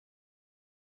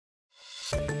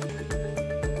So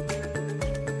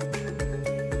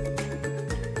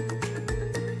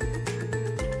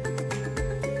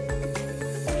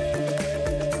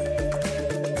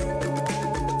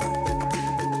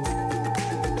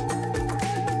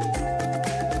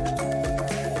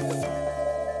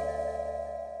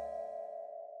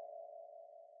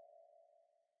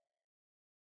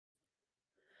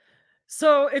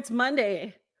it's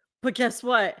Monday, but guess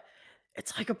what?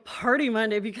 It's like a party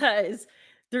Monday because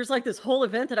there's like this whole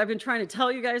event that I've been trying to tell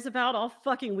you guys about all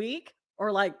fucking week,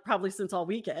 or like probably since all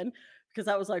weekend, because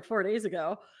that was like 4 days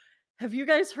ago. Have you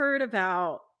guys heard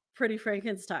about Pretty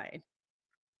Frankenstein?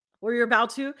 Or you're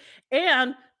about to?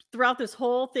 And throughout this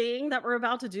whole thing that we're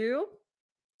about to do,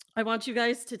 I want you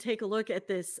guys to take a look at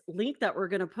this link that we're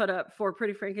going to put up for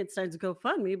Pretty Frankenstein's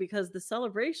GoFundMe, because the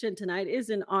celebration tonight is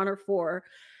in honor for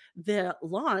the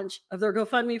launch of their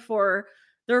GoFundMe for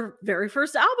their very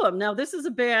first album. Now, this is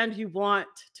a band you want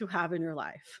to have in your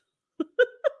life.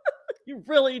 You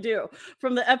really do.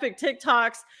 From the epic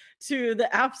TikToks to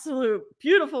the absolute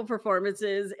beautiful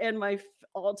performances, and my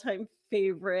all-time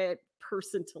favorite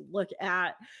person to look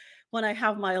at when I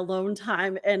have my alone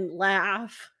time and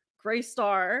laugh, Gray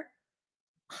Star.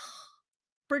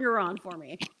 Bring her on for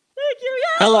me. Thank you.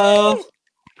 Yay! Hello.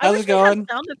 I How's wish it we had going?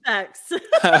 sound effects.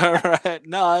 All right.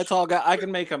 No, it's all good. I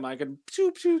can make them. I can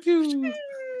choo choo choo.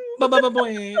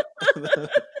 Ba-ba-ba-boing.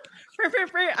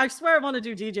 I swear I want to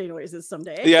do DJ noises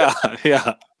someday. Yeah.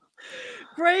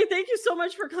 Gray, thank you so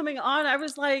much for coming on. I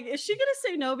was like, is she gonna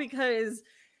say no, because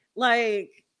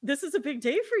like this is a big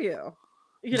day for you?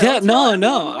 Yeah. Tell No.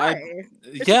 everyone why.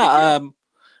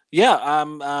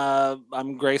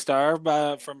 I'm Gray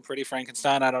Star from Pretty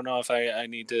Frankenstein. I don't know if I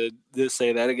need to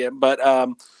say that again, but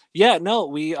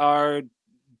we are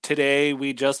today.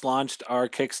 We just launched our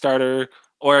Kickstarter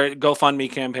or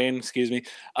GoFundMe campaign. Excuse me.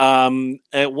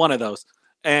 At one of those,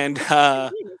 and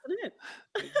Isn't it?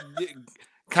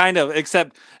 kind of,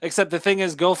 except the thing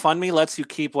is, GoFundMe lets you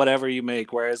keep whatever you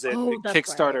make, whereas That's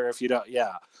Kickstarter, right. if you don't,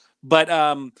 but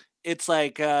it's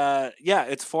like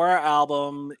it's for our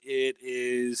album.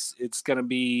 It's gonna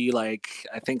be like,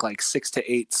 I think, like 6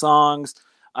 to 8 songs.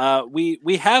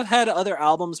 We have had other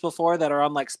albums before that are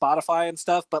on like Spotify and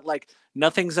stuff, but like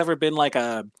nothing's ever been like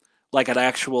an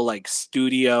actual like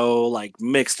studio, like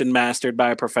mixed and mastered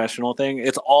by a professional thing.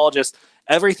 It's all just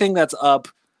everything that's up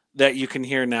that you can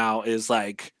hear now is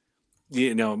like,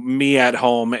 me at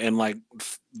home and like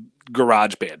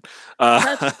GarageBand.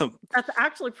 That's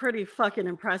actually pretty fucking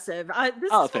impressive. This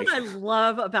is what I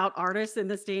love about artists in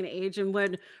this day and age. And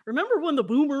remember when the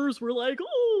boomers were like,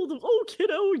 "Oh,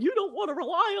 kiddo, you don't want to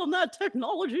rely on that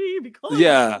technology because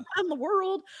in the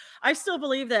world." I still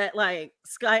believe that like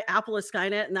Apple is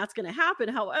Skynet, and that's going to happen.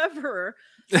 However,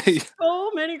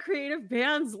 so many creative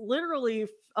bands literally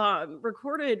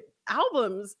recorded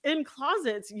albums in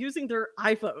closets using their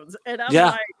iPhones, and I'm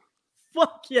like,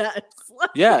 fuck yes.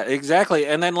 Yeah, exactly.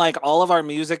 And then like all of our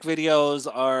music videos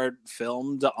are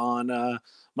filmed on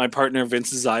my partner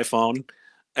Vince's iPhone,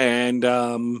 and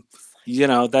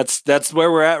that's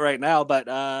where we're at right now. But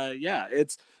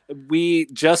we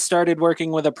just started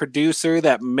working with a producer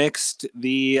that mixed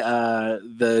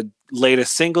the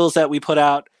latest singles that we put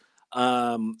out.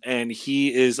 And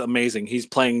he is amazing. He's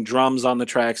playing drums on the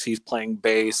tracks, he's playing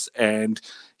bass, and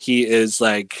he is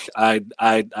like, I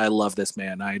love this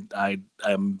man. I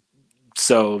am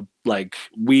so like,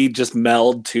 we just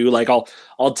meld too. Like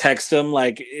I'll text him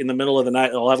like in the middle of the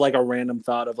night. I'll have like a random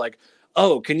thought of like,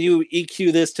 oh, can you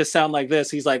EQ this to sound like this?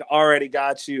 He's like, already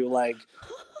got you. Like,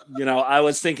 I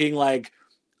was thinking like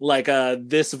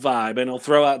this vibe, and he'll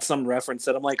throw out some reference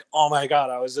that I'm like, oh my god,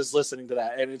 I was just listening to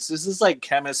that. And it's this like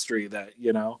chemistry that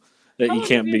that you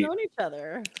can't beat. Known each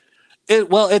other?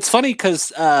 It's funny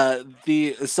because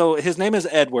so his name is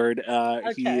Edward.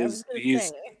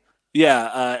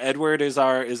 Edward is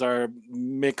our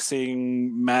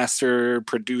mixing master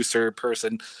producer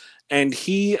person, and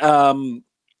he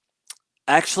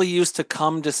actually used to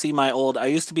come to see I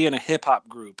used to be in a hip hop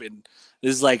group, and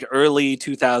this is like early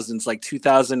 2000s, like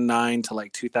 2009 to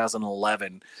like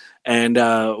 2011, and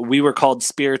we were called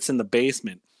Spirits in the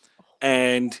Basement,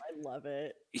 and I love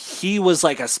it. He was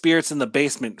like a Spirits in the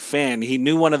Basement fan. He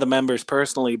knew one of the members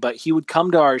personally, but he would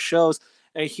come to our shows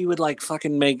and he would like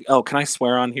fucking make. Oh, can I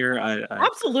swear on here?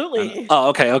 Absolutely.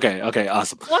 Okay,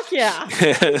 awesome. Fuck yeah.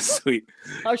 Sweet.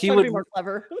 I was trying to be more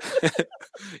clever.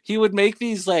 He would make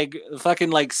these like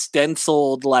fucking like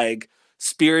stenciled like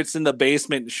Spirits in the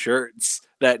Basement shirts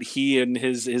that he and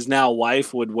his now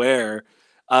wife would wear.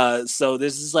 So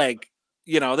this is like,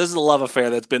 this is a love affair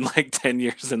that's been like 10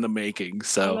 years in the making.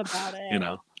 So,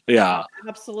 Yeah.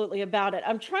 Absolutely about it.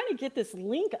 I'm trying to get this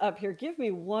link up here. Give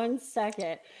me 1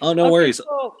 second. Oh, no Okay, worries.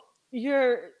 so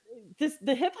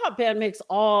the hip hop band makes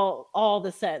all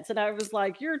the sense, and I was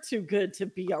like, "You're too good to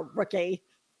be a rookie."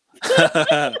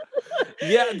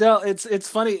 Yeah, no, it's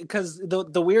funny because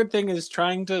the weird thing is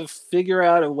trying to figure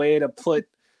out a way to put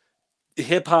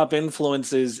hip hop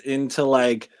influences into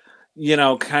like,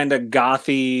 kind of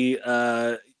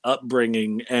gothy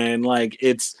upbringing, and like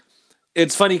it's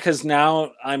funny because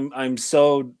now I'm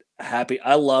so happy.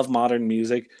 I love modern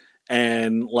music,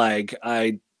 and like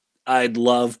I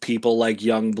love people like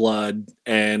Youngblood,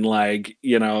 and like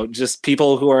just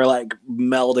people who are like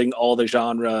melding all the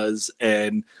genres,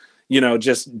 and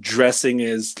just dressing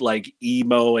as like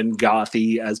emo and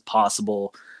gothy as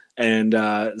possible. And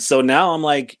so now I'm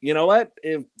like, you know what,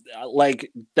 if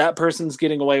like that person's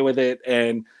getting away with it,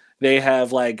 and they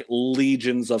have like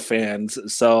legions of fans,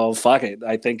 so fuck it,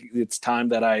 I think it's time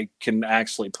that I can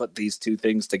actually put these two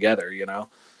things together.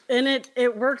 And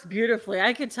it works beautifully.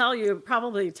 I could tell you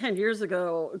probably 10 years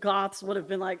ago, goths would have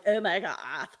been like, "Oh my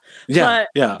goth." Yeah, But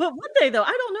yeah. would they though?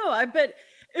 I don't know. I bet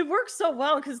it works so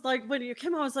well because like when you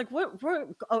came out, I was like, what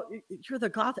oh, you're the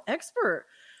goth expert.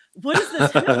 What is this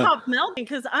hip hop melding?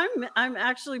 Because I'm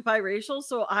actually biracial,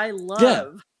 so I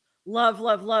Yeah, love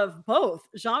both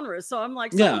genres. So I'm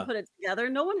like, someone yeah. put it together.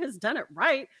 No one has done it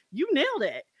right. You nailed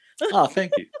it. Oh,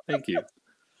 thank you, thank you.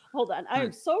 Hold on. I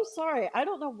am so sorry. I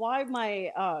don't know why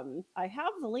my I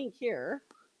have the link here.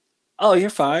 Oh, you're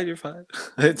fine. You're fine.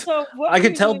 It's So what I were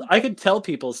could you tell doing? I could tell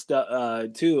people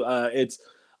stuff too. It's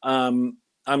um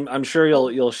I'm sure Oh,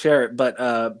 you'll share it, but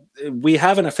we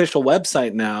have an official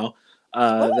website now.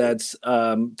 oh, That's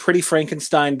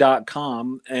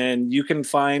prettyfrankenstein.com, and you can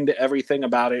find everything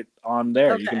about it on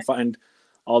there. You can okay. find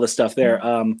all the stuff there.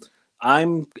 I'm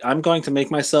going to make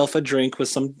myself a drink with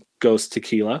some ghost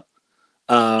tequila.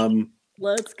 Um,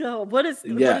 Let's go. What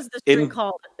yeah, is this drink in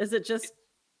called? Is it just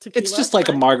It's tequila just like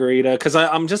a today? margarita because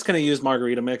I'm just gonna use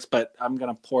margarita mix, but I'm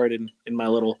gonna pour it in my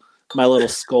little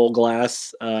skull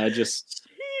glass. Just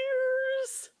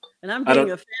Cheers. And I'm I being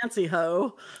don't a fancy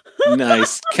hoe.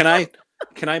 nice.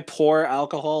 Can I pour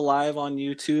alcohol live on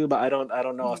YouTube? I don't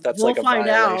know if that's We'll like a find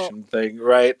out. violation thing,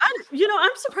 right? I'm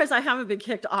surprised I haven't been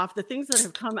kicked off. The things that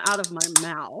have come out of my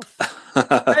mouth.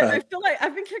 I feel like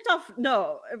I've been kicked off.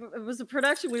 No, it was a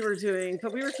production we were doing,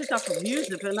 but we were kicked off for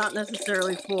music, but not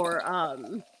necessarily for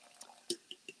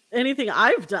anything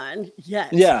I've done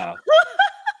yet. Yeah.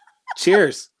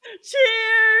 Cheers.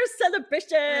 Cheers,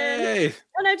 celebration. Hey.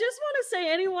 And I just want to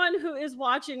say, anyone who is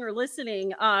watching or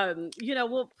listening,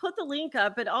 we'll put the link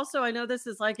up, but also I know this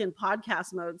is like in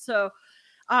podcast mode. So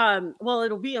well,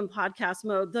 it'll be in podcast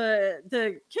mode.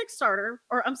 The Kickstarter,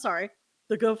 or I'm sorry,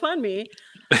 the GoFundMe.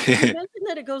 You mentioned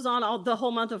that it goes on all the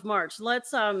whole month of March.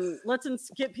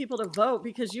 Get people to vote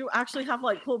because you actually have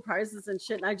like cool prizes and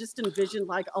shit. And I just envisioned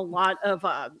like a lot of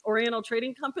Oriental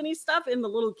Trading Company stuff in the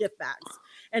little gift bags.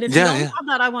 And if you Yeah, don't yeah. have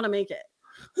that, I want to make it.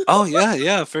 Oh yeah,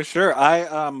 yeah, for sure.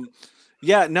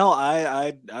 Yeah, no,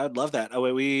 I'd love that.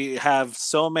 Oh, we have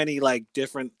so many like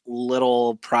different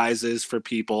little prizes for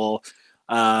people.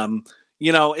 Um,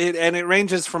 it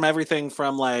ranges from everything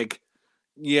from like,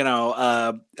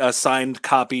 a signed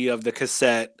copy of the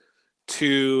cassette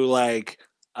to like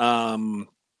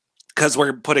because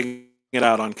we're putting it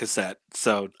out on cassette.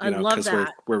 So, I love because we're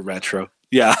that. we're retro.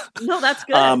 Yeah. No, that's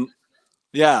good. um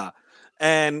yeah.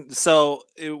 And so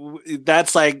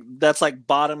that's like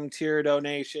bottom tier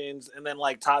donations, and then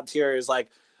like top tier is like,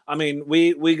 I mean,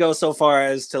 we go so far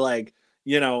as to like,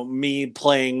 me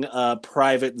playing a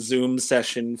private Zoom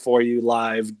session for you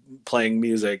live, playing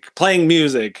music,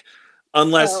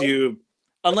 unless Oh, you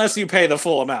unless you pay the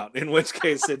full amount, in which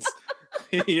case it's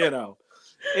you know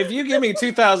if you give me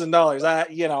 $2,000,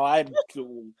 I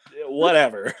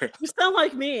whatever. you sound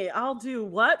like me. I'll do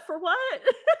what for what?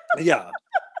 Yeah.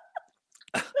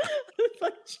 It's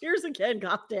like, cheers again.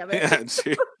 God damn it.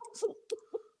 Yeah.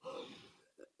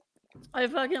 I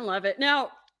fucking love it. Now,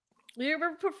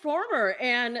 you're a performer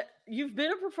and you've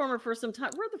been a performer for some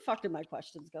time. Where the fuck did my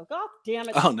questions go? God damn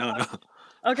it. Oh, no, no.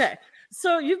 Okay.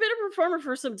 So you've been a performer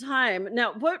for some time.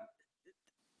 Now, what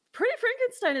Pretty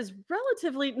Frankenstein is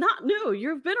relatively not new.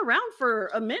 You've been around for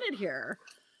a minute here.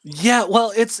 Yeah,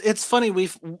 well, it's funny.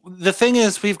 The thing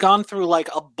is, we've gone through like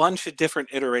a bunch of different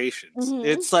iterations. Hmm.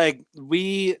 It's like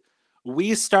we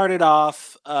started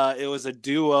off. It was a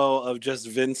duo of just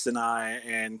Vince and I,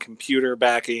 and computer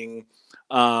backing,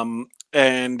 and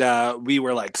we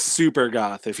were like super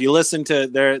goth. If you listen to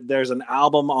there's an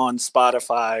album on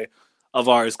Spotify of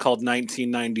ours called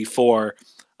 1994,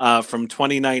 from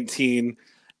 2019,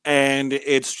 and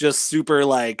it's just super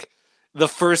like the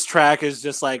first track is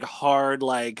just like hard,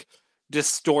 like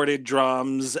distorted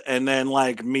drums, and then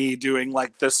like me doing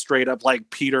like the straight up like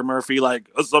Peter Murphy, like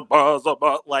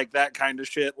like that kind of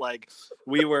shit. Like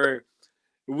we were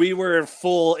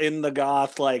full in the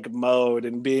goth like mode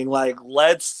and being like,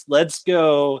 let's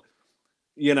go,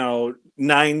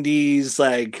 90s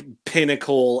like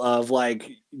pinnacle of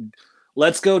like,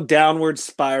 let's go downward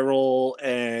spiral,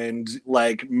 and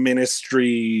like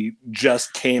Ministry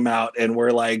just came out and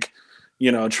we're like,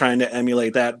 trying to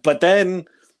emulate that. But then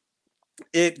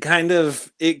it kind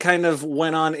of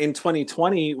went on in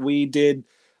 2020. We did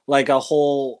like a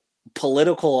whole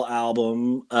political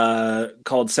album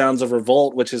called Sounds of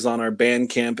Revolt, which is on our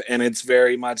Bandcamp, and it's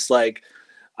very much like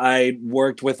I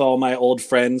worked with all my old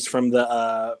friends from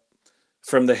the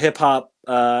hip hop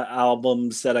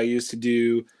albums that I used to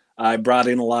do. I brought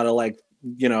in a lot of like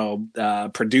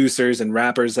producers and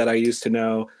rappers that I used to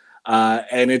know,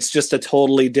 and it's just a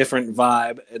totally different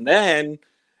vibe. And then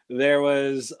there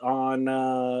was on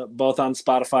both on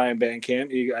Spotify and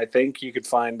Bandcamp, I think you could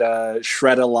find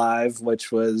Shred Alive,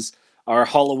 which was our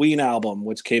Halloween album,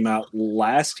 which came out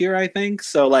last year, I think.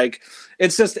 So like,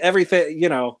 it's just everything,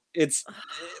 it's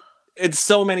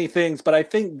so many things. But I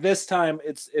think this time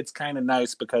it's kind of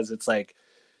nice because it's like,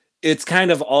 it's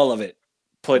kind of all of it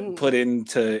put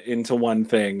into one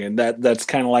thing, and that's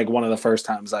kind of like one of the first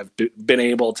times I've been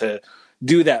able to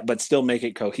do that, but still make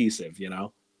it cohesive,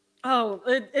 Oh,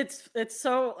 it's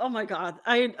so, oh my God.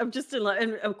 I'm just in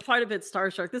and I'm quite a bit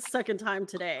starstruck. This second time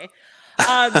today.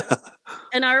 Um,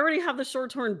 and I already have the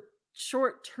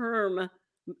short term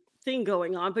thing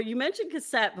going on, but you mentioned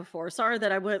cassette before. Sorry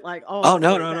that I went like all Oh the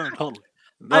no, way no, no, back. totally.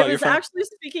 No, I you're was fine. actually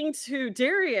speaking to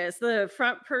Darius, the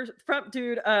front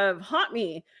dude of Haunt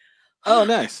Me. Oh,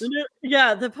 nice.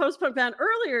 Yeah, the post-punk band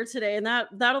earlier today, and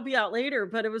that'll be out later,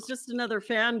 but it was just another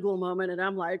fangirl moment, and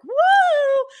I'm like, woo!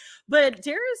 But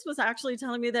Darius was actually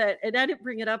telling me that, and I didn't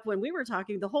bring it up when we were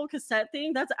talking, the whole cassette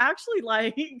thing, that's actually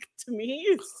like, to me,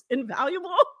 it's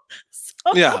invaluable.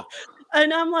 So, Yeah.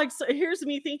 and I'm like, so here's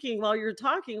me thinking while you're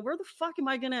talking, where the fuck am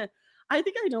I gonna, I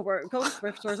think I know where, go to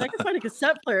thrift stores, I can find a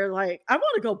cassette player, like, I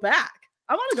want to go back.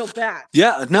 I want to go back.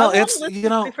 Yeah, I no, want to it's listen to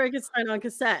my Frankenstein on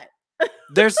cassette.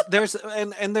 there's there's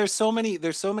so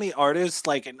many artists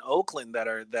like in Oakland that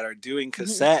are doing Mhm.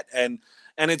 cassette, and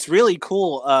it's really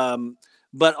cool.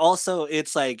 But also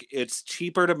it's like it's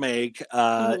cheaper to make.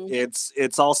 Mhm.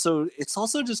 It's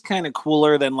also just kind of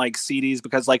cooler than like CDs,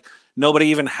 because like nobody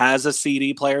even has a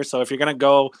CD player. So if you're gonna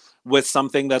go with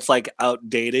something that's like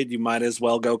outdated, you might as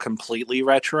well go completely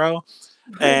retro.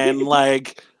 And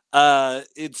like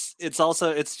it's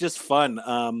just fun.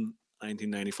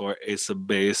 1994 Ace of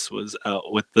Base was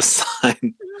out with the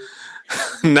sign.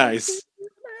 Nice.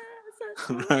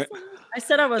 Right. I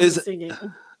said I wasn't Is singing.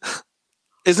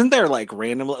 isn't there like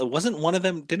random, wasn't one of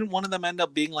them, didn't one of them end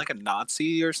up being like a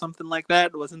Nazi or something like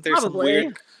that? Wasn't there some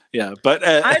weird? Probably. Yeah, but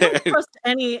I don't trust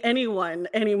anyone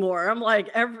anymore. I'm like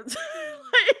every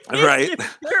right.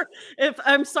 if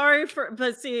I'm sorry for,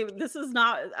 but see, this is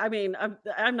not, I mean,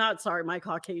 I'm not sorry, my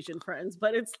Caucasian friends,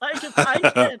 but it's like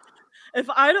if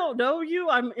I don't know you,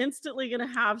 I'm instantly gonna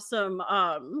have some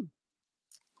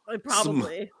Some,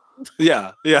 probably.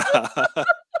 yeah.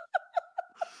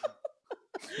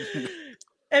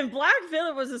 And Black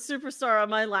Villain was a superstar on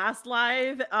my last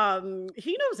live.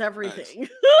 He knows everything. Nice.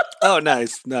 Oh,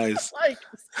 nice. Like,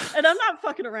 and I'm not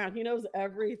fucking around. He knows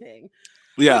everything.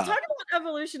 Yeah. But talking about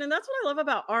evolution, and that's what I love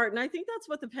about art. And I think that's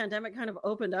what the pandemic kind of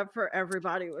opened up for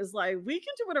everybody. It was like, we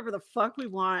can do whatever the fuck we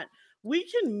want. We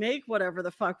can make whatever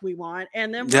the fuck we want.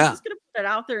 And then we're just gonna put it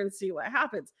out there and see what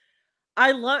happens.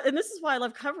 I love, and this is why I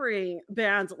love covering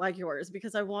bands like yours,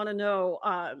 because I want to know,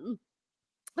 I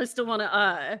still want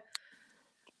to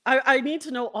I need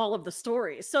to know all of the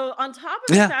stories. So on top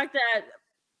of the fact that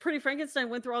Pretty Frankenstein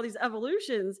went through all these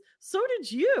evolutions, so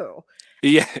did you.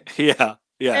 Yeah.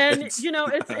 And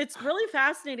it's really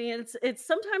fascinating. It's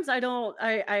sometimes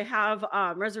I have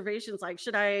reservations, like,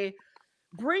 should I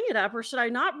bring it up or should I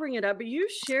not bring it up? But you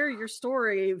share your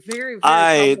story very, very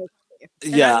publicly.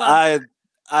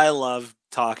 I love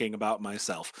talking about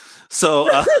myself. So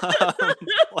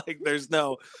like there's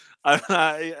no,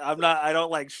 I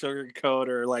don't like sugarcoat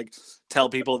or like tell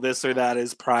people this or that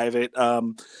is private.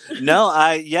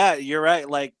 No, you're right.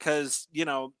 Like, cause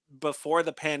before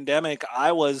the pandemic,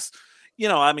 I was,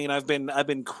 I mean, I've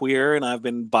been queer and I've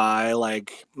been bi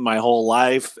like my whole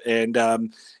life. And,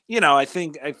 I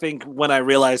think when I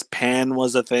realized pan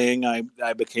was a thing,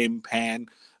 I became pan,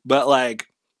 but like,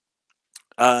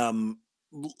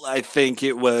 I think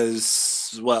it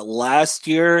was last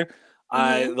year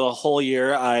Mhm. The whole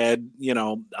year I had,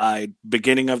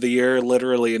 beginning of the year,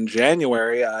 literally in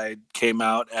January, I came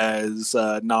out as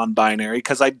non-binary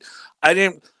because I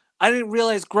didn't, I didn't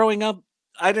realize growing up,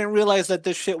 I didn't realize that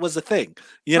this shit was a thing.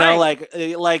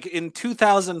 Right. Like in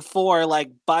 2004, like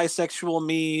bisexual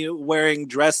me wearing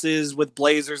dresses with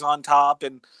blazers on top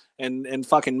and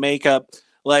fucking makeup,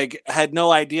 like had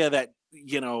no idea that,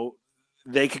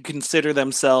 they could consider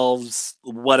themselves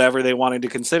whatever they wanted to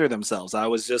consider themselves. I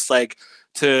was just like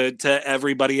to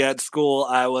everybody at school,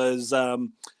 I was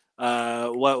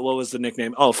what was the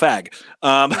nickname? Oh, fag.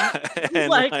 And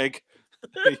Like,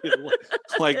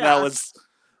 like yeah.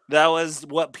 that was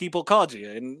what people called you.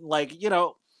 And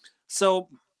so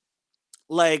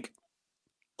like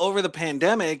over the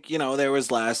pandemic, there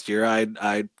was last year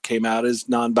I came out as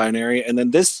non-binary, and then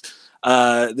this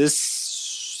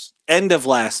end of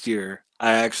last year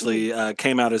I Mhm. actually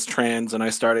came out as trans, and I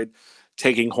started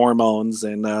taking hormones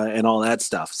and all that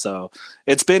stuff. So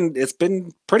it's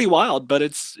been pretty wild, but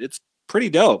it's pretty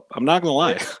dope. I'm not gonna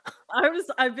lie. It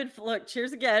I've been look,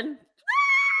 cheers again.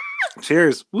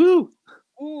 Cheers. Woo.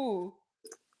 Ooh,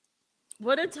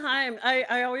 what a time.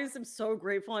 I always am so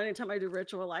grateful anytime I do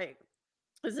ritual, like,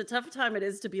 it's a tough time it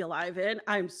is to be alive in.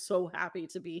 I'm so happy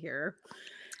to be here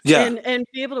Yeah. and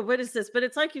be able to witness this, but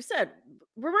it's like you said,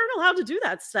 we weren't allowed to do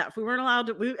that stuff. We weren't allowed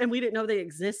to and we didn't know they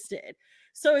existed.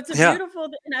 So it's a Yeah. beautiful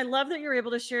and I love that you're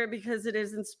able to share it because it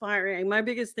is inspiring. My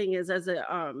biggest thing is as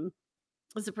a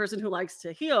person who likes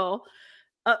to heal,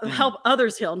 Mhm. help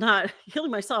others heal, not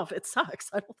healing myself. It sucks.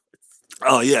 I don't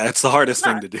Oh yeah, it's the it hardest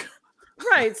thing sucks. to do.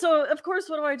 Right. So, of course,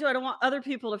 what do? I don't want other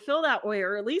people to feel that way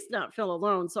or at least not feel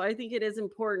alone. So, I think it is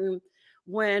important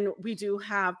when we do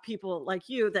have people like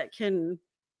you that can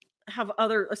have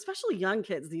other, especially young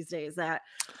kids these days that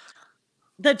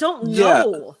don't Yeah.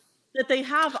 know that they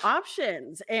have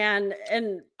options and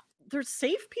there's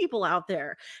safe people out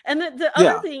there. And the other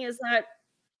Yeah. thing is that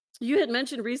you had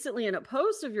mentioned recently in a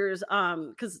post of yours,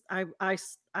 because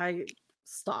I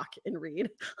stalk and read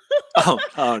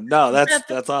Oh no, that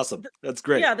that's awesome. That's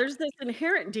great. yeah, there's this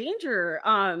inherent danger,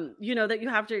 that you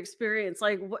have to experience.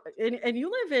 Like, and you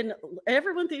live in.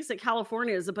 Everyone thinks that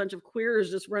California is a bunch of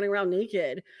queers just running around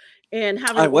naked and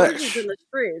having I orgies in wish. the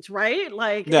streets, right?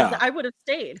 Like, Yeah. I would have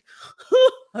stayed.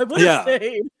 I would have Yeah.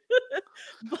 stayed.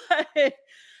 But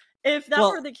if that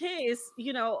were Well, the case,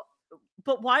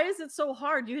 but why is it so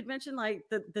hard? You had mentioned like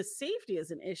the safety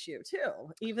is an issue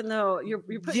too, even though you're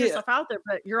putting yeah. yourself out there,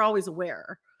 but you're always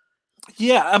aware.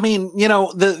 Yeah, I mean,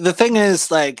 the thing is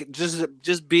like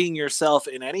just being yourself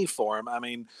in any form. I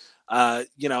mean,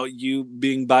 you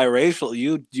being biracial,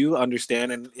 you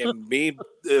understand, and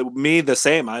me the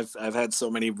same. I've had so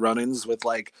many run-ins with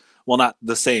like, well, not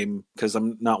the same because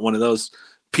I'm not one of those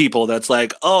people that's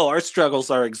like, oh, our struggles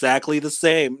are exactly the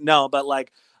same. No, but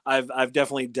like I've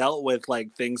definitely dealt with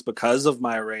like things because of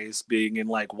my race being in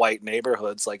like white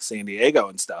neighborhoods like San Diego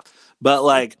and stuff. But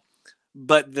like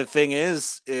but the thing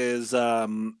is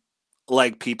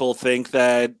like people think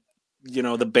that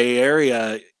the Bay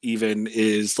Area even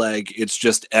is like it's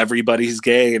just everybody's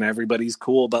gay and everybody's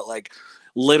cool, but like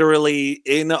literally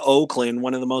in Oakland,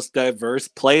 one of the most diverse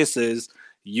places,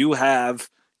 you have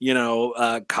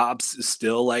cops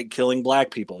still like killing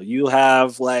black people. You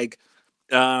have like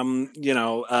how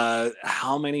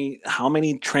many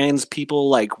trans people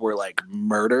like were like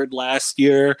murdered last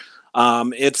year.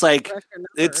 It's like Record numbers.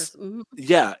 it's Mhm.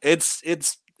 yeah, it's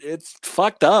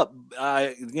fucked up.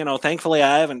 Thankfully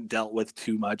I haven't dealt with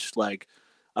too much like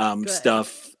Good.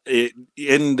 stuff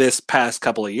in this past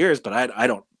couple of years, but I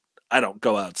don't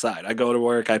go outside. I go to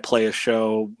work, I play a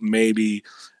show maybe,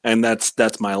 and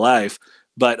that's my life.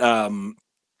 But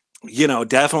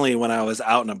definitely when I was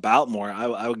out and about more,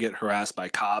 I would get harassed by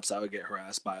cops. I would get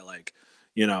harassed by like,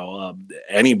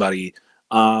 anybody.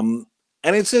 Um,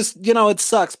 and it's just, it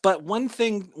sucks. But one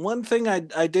thing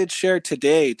I did share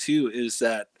today too is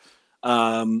that,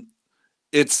 um,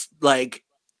 it's like,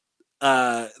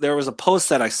 there was a post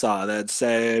that I saw that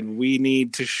said we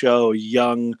need to show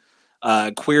young,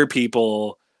 queer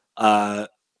people, uh,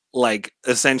 like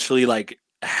essentially like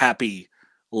happy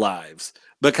lives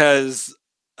because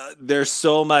there's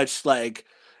so much like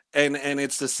and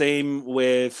it's the same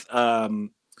with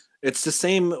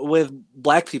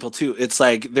black people too. It's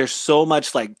like there's so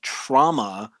much like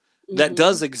trauma that Mhm.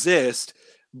 does exist,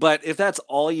 but if that's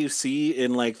all you see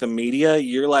in like the media,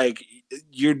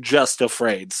 you're just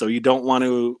afraid, so you don't want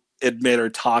to admit or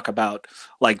talk about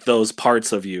like those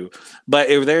parts of you. But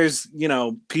if there's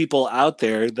people out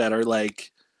there that are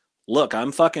like, look,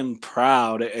 I'm fucking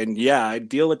proud, and yeah, I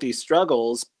deal with these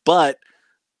struggles, but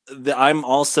I'm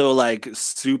also like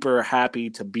super happy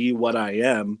to be what I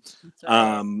am. That's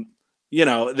right. Um,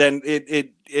 then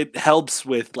it helps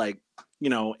with like,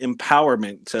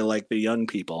 empowerment to like the young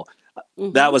people.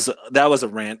 That Mhm. was a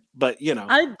rant, but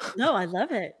I no, I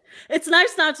love it. It's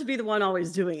nice not to be the one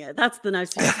always doing it. That's the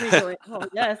nice thing. It's me going, "Oh,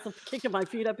 yes," I'm kicking my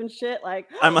feet up and shit like,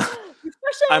 I'm a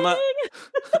I'm a "Refreshing."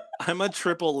 I'm a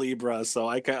triple Libra, so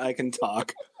I can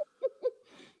talk.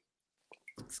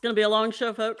 It's gonna be a long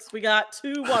show, folks. We got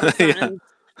 2 water Yeah. signs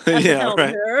at the Yeah, helm right.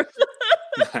 here.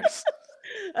 Nice.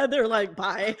 And they're like,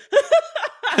 "Bye."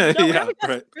 No, we Yeah, haven't got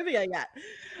to right. trivia yet.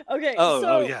 Okay, Oh,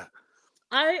 so yeah.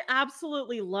 I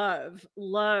absolutely love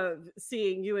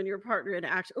seeing you and your partner in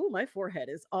action. Oh, my forehead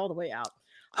is all the way out.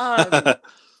 Um,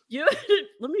 you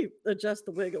let me adjust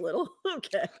the wig a little.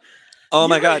 Okay. Oh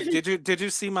my You god, did you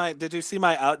see my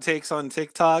outtakes on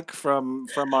TikTok from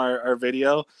our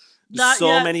video? not So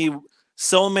yet. many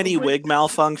so many Wait, wig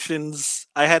malfunctions.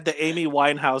 I had the Amy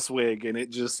Winehouse wig and it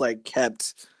just like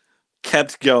kept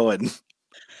going.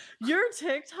 your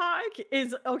TikTok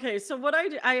is okay. So what I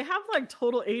do, I have like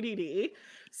total ADD.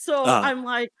 So Uh I'm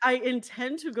like, I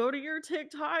intend to go to your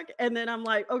TikTok, and then I'm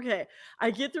like, okay,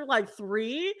 I get through like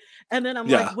three, and then I'm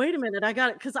like, yeah. wait a minute, I got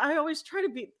it. Cause I always try to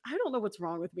be, I don't know what's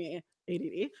wrong with me,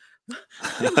 ADD.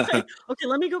 I'm like, okay,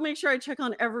 let me go make sure I check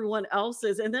on everyone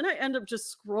else's. And then I end up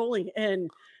just scrolling and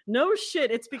no shit,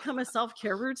 it's become a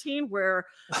self-care routine where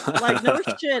like no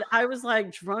shit, I was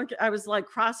like drunk, I was like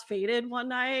cross-faded one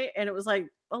night and it was like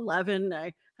 11.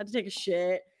 I had to take a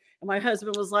shit. And my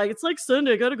husband was like, it's like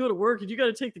Sunday, I gotta go to work and you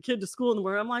gotta take the kid to school in the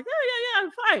morning. I'm like, yeah,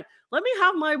 I'm fine. Let me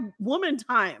have my woman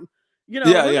time. Yeah,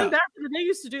 Women yeah. back in the day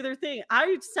used to do their thing.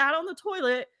 I sat on the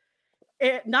toilet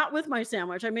not with my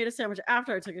sandwich. I made a sandwich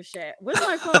after I took a shit with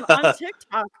my phone on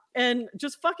TikTok and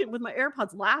just fucking with my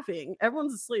AirPods laughing.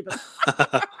 Everyone's asleep.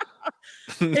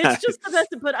 It's just the Nice.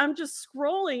 best, but I'm just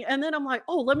scrolling and then I'm like,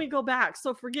 oh, let me go back.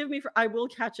 So forgive me for I will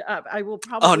catch up. I will Oh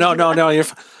probably no, do it. no, no,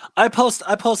 I post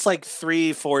like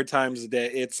 3-4 times a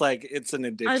day. It's like it's an I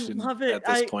addiction love it. at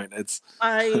this point. It's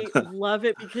I love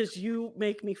it because you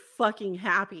make me fucking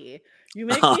happy. You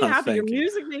make me oh, happy. Your thank you.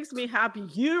 music makes me happy.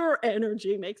 Your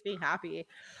energy makes me happy.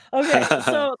 Okay,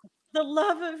 so the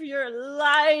love of your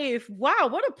life. Wow,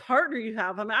 what a partner you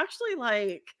have. I'm actually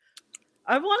like,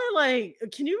 I want to like,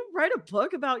 can you write a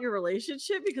book about your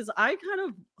relationship? Because I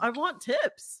want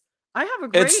tips. I have a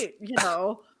it's great,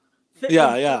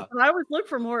 yeah, yeah. but I always look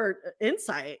for more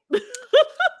insight.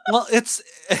 Well,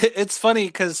 it's funny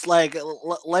because like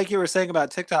you were saying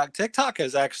about TikTok, TikTok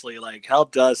has actually like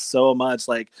helped us so much.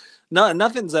 Like, no,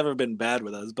 nothing's ever been bad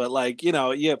with us, but like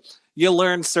you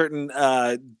learn certain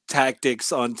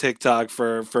tactics on TikTok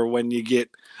for when you get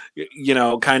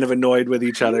kind of annoyed with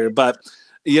each other. But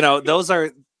those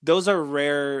are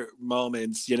rare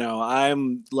moments.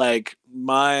 I'm like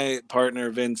my partner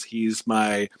Vince. He's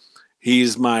my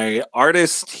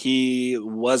artist. He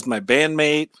was my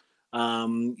bandmate.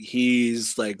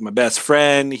 He's like my best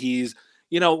friend.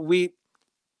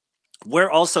 We're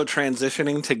also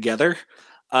transitioning together.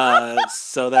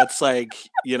 So that's like,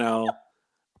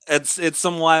 it's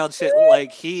some wild shit.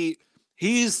 Like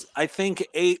he's I think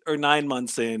 8 or 9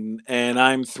 months in and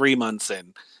I'm 3 months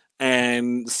in.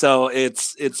 And so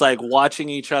it's like watching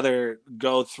each other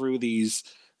go through these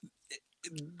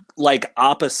like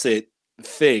opposite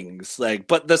things, like,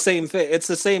 but the same thing. It's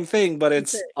the same thing, but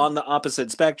That's it's it. on the opposite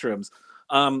spectrums.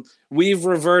 We've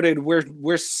reverted.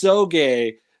 We're so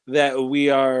gay that we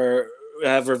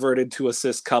have reverted to a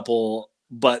cis couple,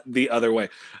 but the other way.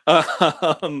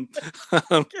 Um, I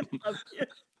love you.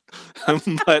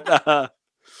 but I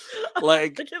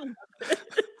like, fucking love it.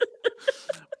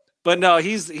 but no,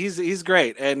 he's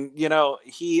great, and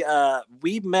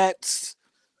we met.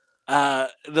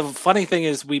 The funny thing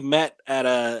is, we met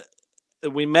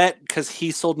because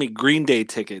he sold me Green Day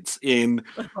tickets in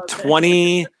I love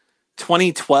it.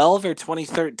 2012 or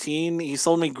 2013. He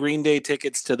sold me Green Day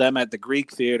tickets to them at the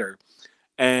Greek Theater.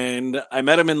 And I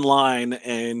met him in line,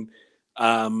 and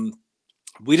um,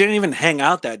 we didn't even hang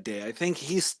out that day. I think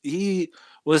he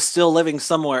was still living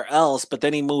somewhere else, but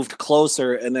then he moved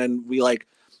closer, and then we like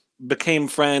became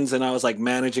friends, and I was like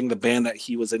managing the band that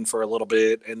he was in for a little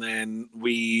bit, and then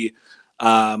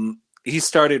he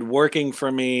started working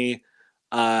for me,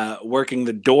 working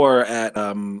the door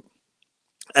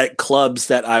at clubs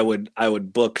that I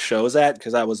would book shows at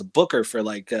because I was a booker for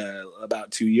like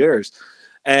about 2 years,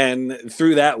 and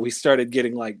through that we started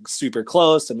getting like super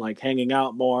close and like hanging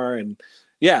out more, and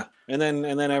yeah, and then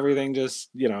everything just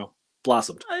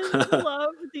blossomed. I love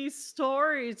these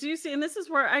stories. You see, and this is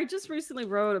where I just recently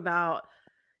wrote about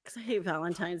because I hate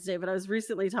Valentine's Day, but I was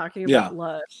recently talking Yeah, about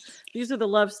love. These are the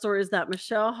love stories that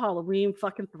Michelle Halloween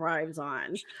fucking thrives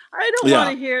on. I don't want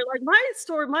yeah, to hear like my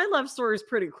story, my love story is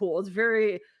pretty cool. It's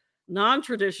very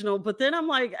non-traditional. But then I'm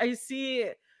like, I see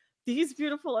these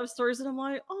beautiful love stories, and I'm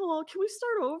like, oh, can we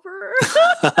start over?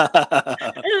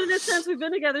 And in a sense, we've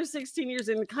been together 16 years,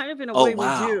 and kind of in a Oh way, we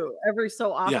wow. do every so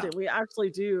Yeah. often. We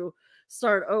actually do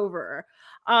start over.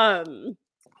 Um,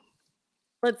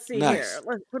 let's see here. Nice.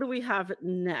 What do we have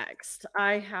next?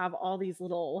 I have all these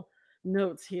little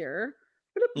notes here.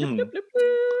 Bloop, bloop, bloop, Mhm. bloop,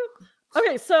 bloop.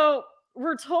 Okay, so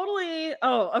we're totally.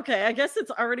 Oh, okay. I guess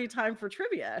it's already time for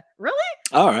trivia. Really?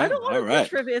 All I right. don't All want to do right.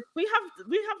 trivia. We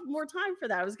have more time for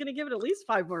that. I was going to give it at least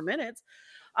 5 more minutes.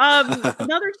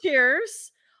 Another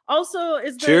cheers. Also,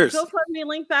 is the Cheers. GoFundMe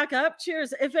link back up?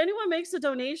 Cheers. If anyone makes a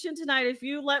donation tonight, if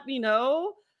you let me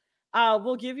know,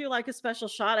 we'll give you like a special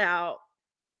shout out.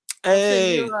 I'll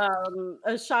send you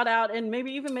Hey. a shout out and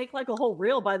maybe even make like a whole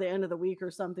reel by the end of the week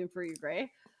or something for you, Gray.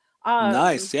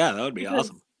 Nice. Yeah, that would be Because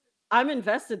awesome. I'm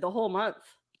invested the whole month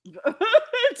to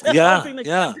Yeah. helping the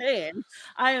Yeah. campaign.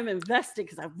 I am invested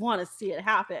because I want to see it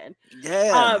happen.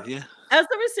 Yeah. Um, Yeah. as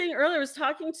I was saying earlier, I was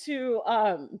talking to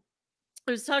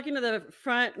the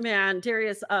front man,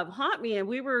 Darius of Haunt Me, and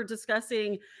we were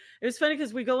discussing. It was funny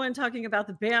because we go in talking about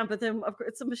the band, but then of course,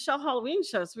 it's a Michelle Halloween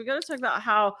show. So we got to talk about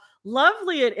how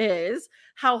lovely it is,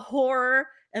 how horror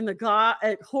and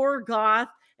the horror goth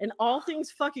and all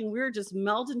things fucking weird just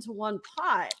meld into one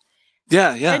pot.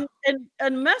 Yeah. Yeah. And a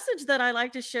message that I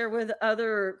like to share with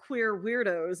other queer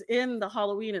weirdos in the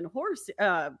Halloween and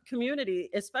horror community,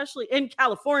 especially in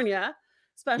California,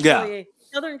 Yeah. especially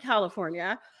Southern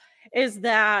California, is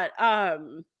that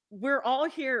we're all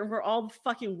here and we're all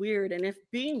fucking weird. And if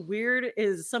being weird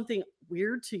is something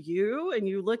weird to you, and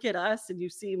you look at us and you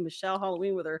see Michelle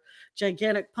Halloween with her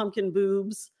gigantic pumpkin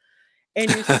boobs, and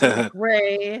you see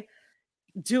Gray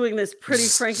doing this pretty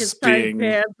Just Frankenstein being.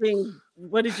 band being,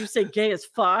 what did you say, gay as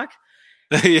fuck?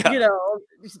 You Yeah. know,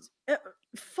 uh,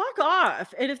 fuck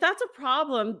off. And if that's a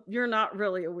problem, you're not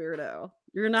really a weirdo.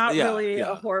 You're not Yeah. really a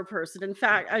Yeah. horror person. In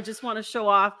fact, I just want to show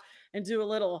off and do a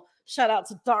little shout out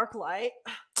to Darklight.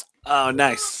 Oh,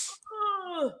 nice.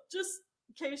 Just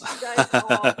in case you guys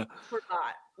all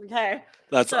forgot. Okay.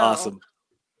 That's So awesome.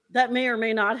 that may or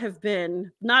may not have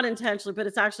been not intentionally, but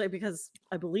it's actually because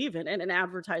I believe in it, an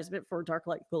advertisement for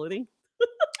Darklight clothing.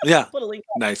 Yeah. Put a link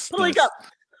up. Nice. Put a link Nice. up.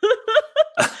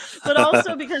 But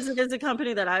also because it is a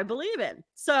company that I believe in.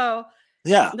 So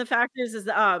Yeah. the fact is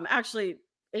actually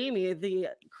Amy, the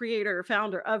creator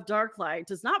founder of Darklight,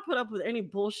 does not put up with any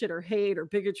bullshit or hate or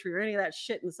bigotry or any of that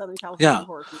shit in the Southern California Yeah.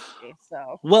 horror community.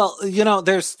 So Well,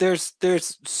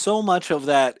 there's so much of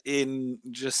that in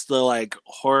just the like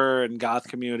horror and goth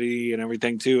community and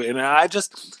everything too. And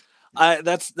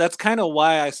that's kind of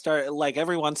why I start, like,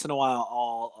 every once in a while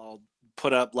I'll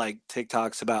put up like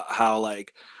TikToks about how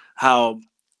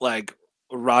like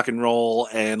rock and roll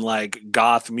and like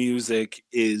goth music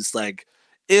is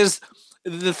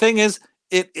the thing is,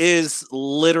 it is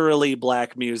literally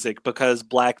black music because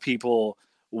black people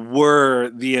were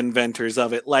the inventors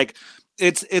of it. Like,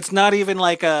 it's not even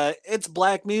like it's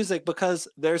black music because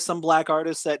there's some black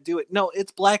artists that do it. No,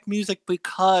 it's black music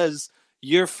because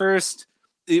your first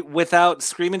without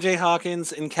Screaming Jay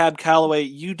Hawkins and Cab Calloway,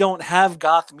 you don't have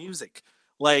goth music.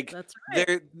 Like, that's right.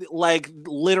 they're like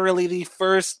literally the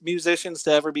first musicians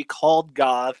to ever be called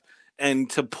goth and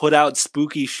to put out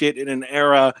spooky shit in an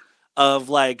era of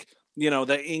like,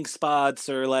 the ink spots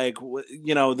or like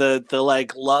the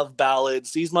like love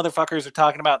ballads. These motherfuckers are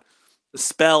talking about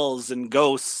spells and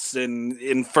ghosts and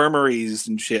infirmaries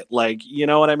and shit, like, you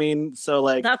know what I mean? So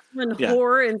like, That's when yeah.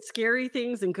 horror and scary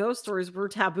things and ghost stories were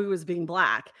taboo as being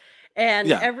black. And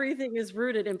Yeah. everything is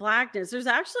rooted in blackness. There's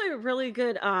actually a really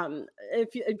good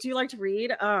do you like to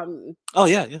read? Oh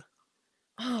yeah, yeah.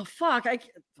 Oh fuck!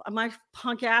 My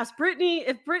punk ass Brittany.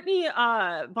 If Brittany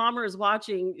Bomber is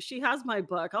watching, she has my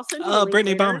book. I'll send you a link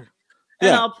Brittany later, Bomber. and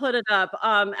Yeah. I'll put it up.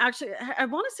 Actually, I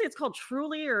want to say it's called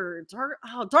Truly or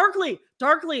Darkly,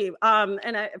 Darkly.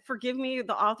 And forgive me,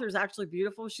 the author is actually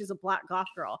beautiful. She's a black goth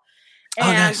girl, Oh,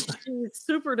 and nice. she's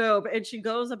super dope. And she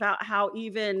goes about how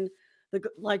even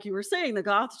like you were saying, the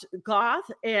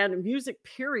goth and music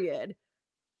period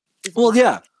is Well,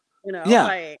 black. yeah. Yeah.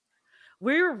 Like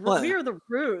we're the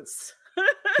roots.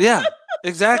 Yeah, So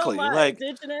exactly. much Like,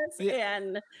 indigenous yeah,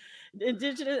 and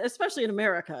indigenous, especially in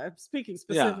America. Speaking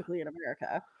yeah. specifically in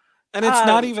America, And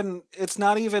it's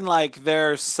not even like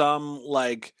there's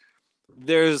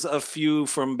a few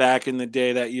from back in the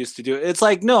day that used to do it. It's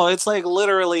like, no, it's like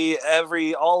literally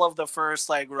all of the first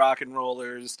like rock and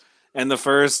rollers and the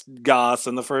first goths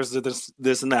and the first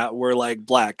this and that were like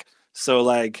black. So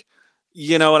like,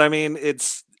 you know what I mean?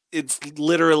 It's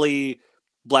literally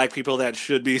black people that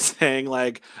should be saying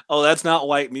like, oh, that's not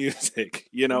white music.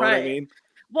 You know what I right? mean?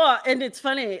 Well, and it's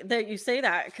funny that you say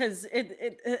that because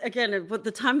again, with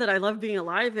the time that I love being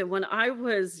alive, and when I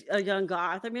was a young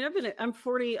goth, I mean, I'm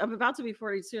 40, I'm about to be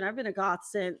 42, and I've been a goth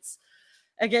since,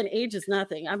 again, age is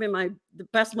nothing. I'm in the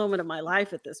best moment of my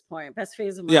life at this point, best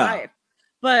phase of my Yeah. life.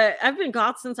 But I've been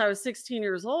goth since I was 16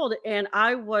 years old, and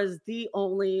I was the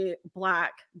only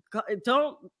black.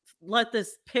 Don't let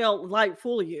this pale light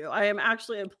fool you. I am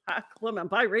actually a black woman,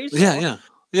 biracial.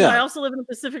 Yeah. I also live in the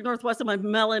Pacific Northwest, and my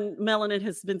melanin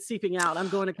has been seeping out. I'm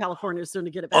going to California soon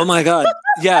to get it back. Oh my god.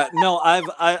 Yeah, no,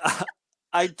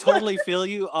 I totally feel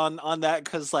you on that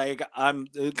because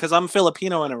I'm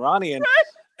Filipino and Iranian, Right?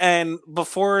 and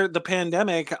before the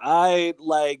pandemic, I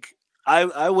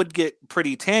would get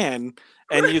pretty tan,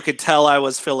 and you could tell I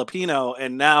was Filipino,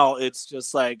 and now it's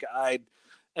just like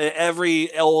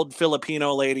every old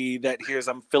Filipino lady that hears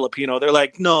I'm Filipino, they're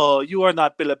like, "No, you are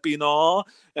not Filipino,"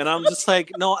 and I'm just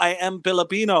like, "No, I am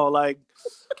Filipino. Like,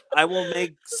 I will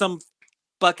make some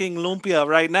fucking lumpia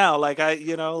right now. Like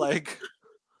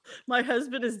My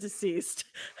husband is deceased.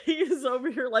 He is over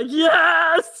here like,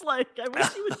 yes, like I wish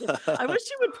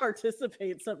he would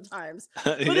participate sometimes.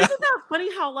 But yeah. isn't that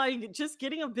funny how like just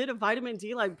getting a bit of vitamin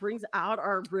D like brings out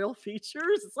our real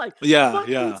features? It's like,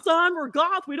 fucking son, we're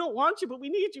goth. We don't want you, but we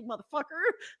need you, motherfucker.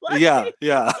 Like,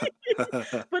 yeah.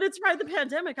 But it's right. The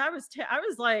pandemic, I was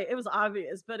like, it was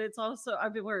obvious, but it's also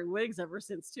I've been wearing wigs ever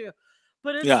since too.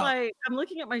 But it's like I'm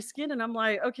looking at my skin and I'm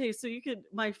like, okay, so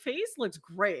my face looks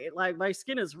great. Like my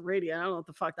skin is radiant. I don't know what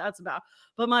the fuck that's about.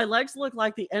 But my legs look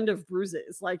like the end of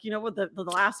bruises. Like, you know what the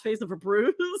last phase of a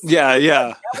bruise?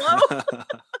 Yeah.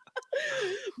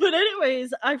 But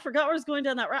anyways, I forgot I was going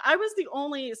down that route. I was the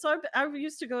only, so I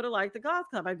used to go to like the goth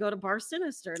club. I'd go to Bar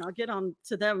Sinister, and I'll get on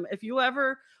to them. If you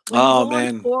ever, when you go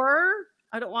on tour,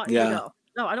 I don't want you to go.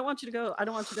 No, I don't want you to go. I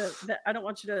don't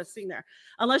want you to sing there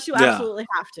unless you absolutely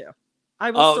have to. I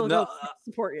will still go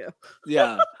support you.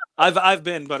 Yeah. I've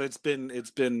been, but it's been,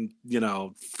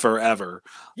 forever.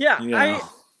 Yeah.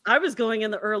 I was going in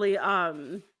the early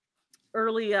 2000s,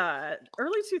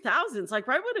 like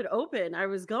right when it opened. I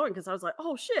was going because I was like,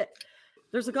 oh shit,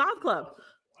 there's a goth club.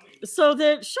 So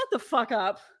then shut the fuck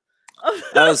up.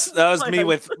 That was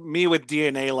me with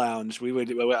DNA Lounge.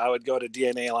 I would go to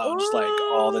DNA Lounge like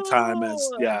all the time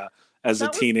as a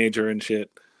teenager and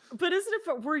shit. But isn't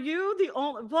it? Were you the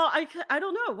only? Well, I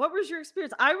don't know. What was your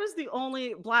experience? I was the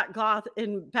only black goth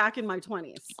back in my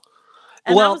 20s,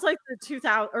 and that was like the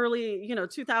 2000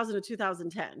 2000 to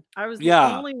 2010. I was the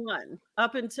only one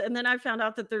up until, and then I found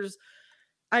out that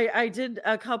I did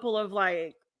a couple of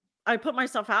like, I put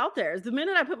myself out there. The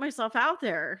minute I put myself out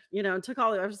there, and took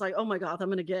I was like, oh my god, I'm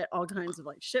gonna get all kinds of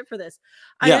like shit for this.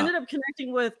 I ended up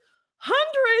connecting with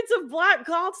hundreds of black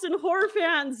goths and horror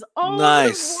fans all over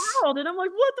the world. And I'm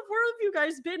like, what the world have you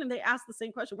guys been? And they asked the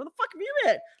same question. Where the fuck have you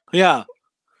been? Yeah.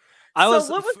 What was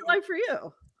it like for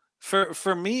you?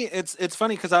 For me, it's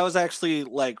funny because I was actually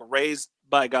like raised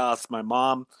by goths. My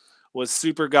mom was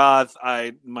super goth.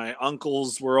 My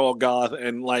uncles were all goth,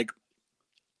 and like,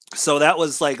 so that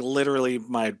was like literally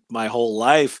my whole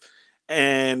life.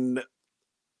 And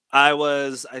I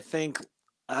was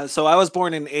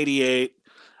born in 88.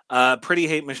 Pretty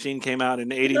Hate Machine came out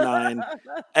in 89,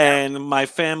 and my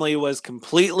family was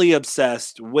completely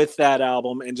obsessed with that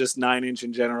album and just 9 Inch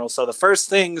in general. So the first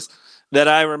things that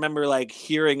I remember like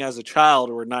hearing as a child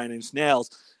were 9 Inch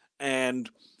Nails, and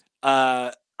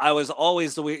I was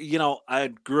always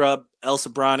I grew up El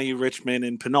Sobrani, Richmond,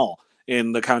 and Pinole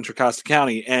in the Contra Costa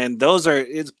County, and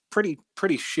it's pretty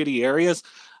shitty areas.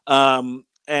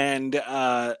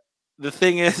 The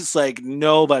thing is, like,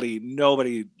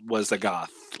 nobody was a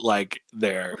goth like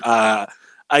there.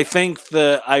 I think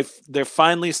there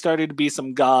finally started to be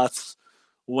some goths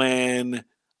when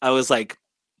I was like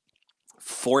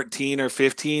 14 or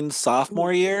 15,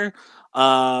 sophomore year.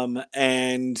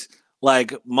 And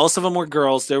like most of them were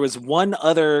girls. There was one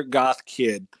other goth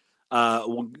kid,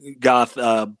 goth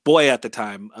boy at the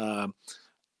time.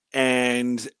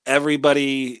 And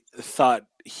everybody thought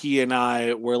he and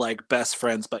I were like best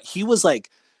friends, but he was like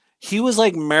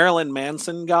Marilyn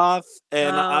Manson goth,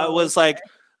 and I was like,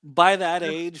 by that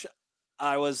age,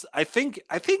 I think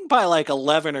by like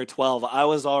 11 or 12, I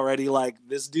was already like,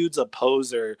 this dude's a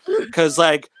poser, because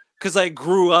I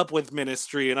grew up with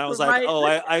Ministry, and I was like, oh,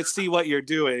 I see what you're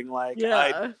doing, like,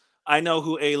 I know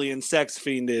who Alien Sex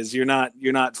Fiend is. You're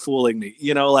not fooling me,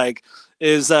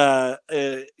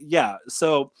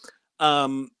 So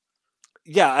I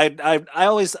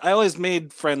always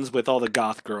made friends with all the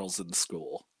goth girls in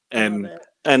school, and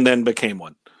then became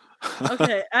one.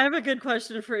 Okay, I have a good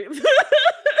question for you. Isn't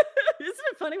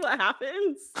it funny what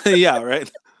happens? Yeah,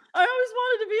 right. I always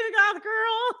wanted to be a goth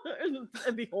girl.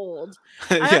 And behold,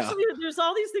 Yeah. there's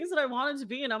all these things that I wanted to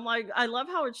be. And I'm like, I love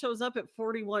how it shows up at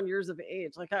 41 years of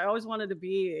age. Like, I always wanted to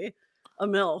be a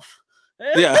MILF.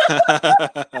 Yeah.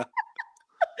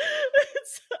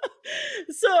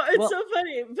 So it's Well, so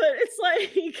funny, but it's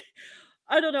like,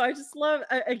 I don't know. I just love,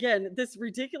 again, this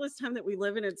ridiculous time that we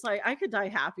live in. It's like I could die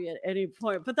happy at any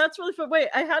point, but that's really fun. Wait,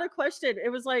 I had a question. It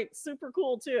was like super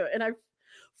cool too, and fuck,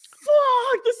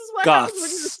 this is what happens when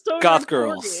you're goths, stoned goth and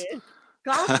girls. 40.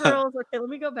 Goth girls. Okay, let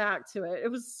me go back to it. It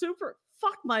was super.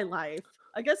 Fuck my life.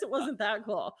 I guess it wasn't that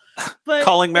cool, but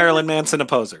Calling Marilyn Manson a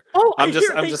poser. oh, I'm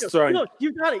thank just you. throwing No,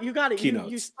 you got it. You got it. You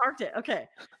keynotes. sparked it. Okay,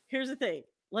 here's the thing.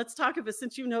 Let's talk about,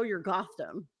 since you know your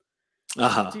gothdom.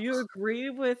 Uh-huh. Do you agree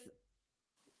with?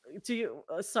 Do you?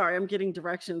 Sorry, I'm getting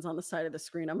directions on the side of the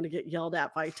screen. I'm going to get yelled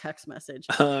at by text message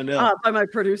Oh no. by my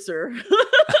producer.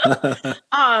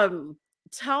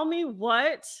 Tell me,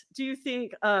 what do you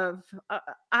think of?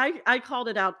 I called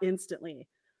it out instantly,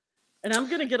 and I'm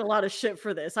going to get a lot of shit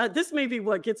for this. This may be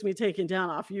what gets me taken down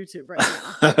off YouTube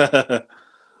right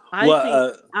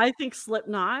now. I think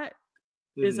Slipknot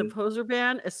is a poser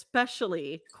band,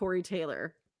 especially Corey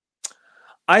Taylor.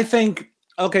 I think,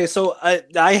 okay, so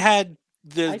I had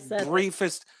the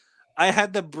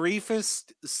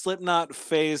briefest Slipknot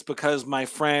phase because my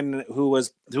friend who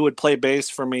would play bass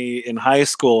for me in high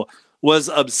school was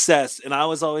obsessed, and I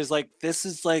was always like, this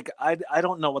is like, I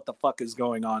don't know what the fuck is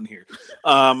going on here.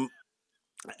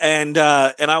 And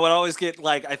I would always get,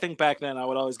 like, I think back then I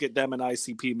would always get them and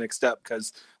ICP mixed up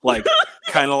because, like,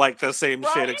 kind of like the same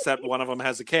shit, except one of them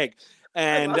has a cake.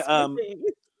 And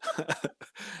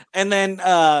and then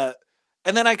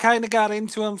I kind of got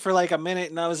into them for like a minute,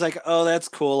 and I was like, oh, that's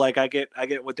cool. Like, I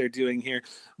get what they're doing here.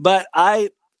 But I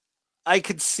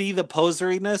could see the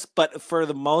poseriness, but for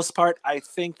the most part, I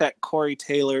think that Corey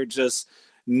Taylor just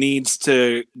needs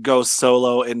to go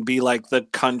solo and be like the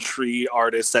country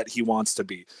artist that he wants to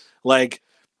be. Like,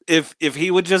 if he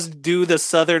would just do the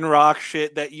southern rock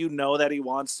shit that that he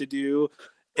wants to do,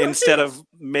 instead of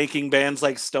making bands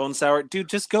like Stone Sour, dude,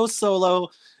 just go solo,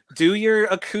 do your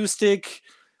acoustic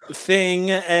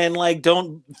thing, and like,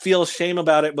 don't feel shame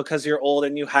about it because you're old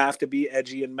and you have to be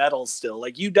edgy and metal still.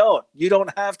 Like, you don't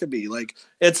have to be, like,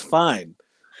 it's fine.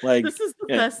 Like, this is the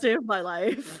best day of my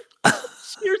life.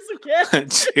 Cheers again.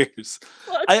 Cheers.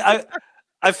 I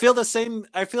feel the same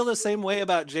way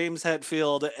about James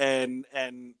Hetfield and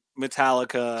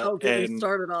Metallica. Oh, get me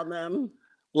started on them.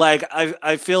 Like,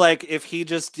 I feel like if he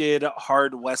just did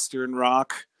hard Western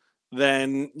rock,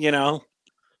 then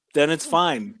then it's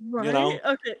fine. Right?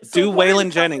 Okay. So do Waylon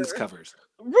Jennings covers.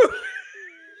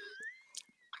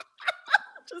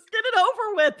 Just get it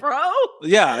over with, bro.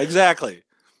 Yeah, exactly.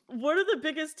 What are the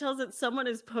biggest tells that someone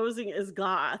is posing as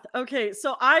goth? Okay,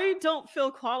 so I don't feel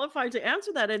qualified to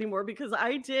answer that anymore because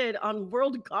I did on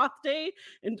World Goth Day,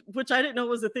 which I didn't know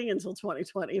was a thing until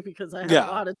 2020 because I had a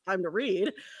lot of time to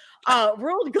read.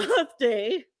 World Goth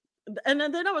Day, and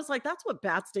then I was like, that's what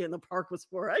Bats Day in the Park was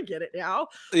for. I get it now.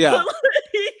 Yeah. But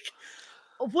like,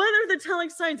 what are the telling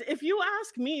signs? If you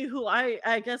ask me, who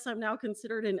I guess I'm now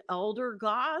considered an elder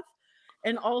goth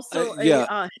and also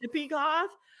a hippie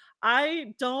goth,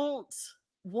 I don't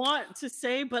want to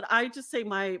say, but I just say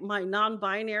my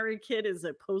non-binary kid is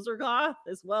a poser goth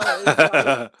as well as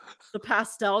like, the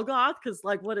pastel goth, because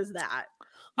like, what is that?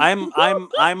 I'm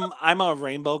a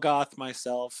rainbow goth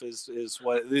myself. Is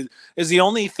the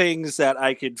only things that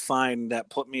I could find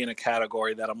that put me in a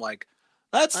category that I'm like,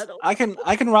 I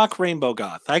can rock rainbow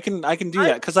goth. I can do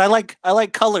that because I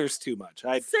like colors too much.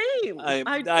 I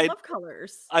love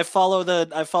colors. I follow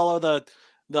the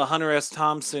Hunter S.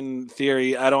 Thompson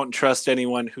theory. I don't trust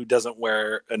anyone who doesn't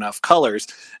wear enough colors,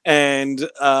 and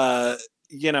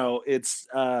it's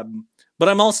but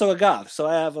I'm also a goth, so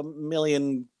I have a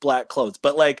million black clothes.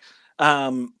 But like,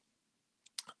 I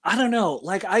don't know.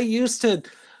 Like, I used to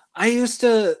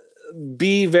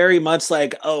be very much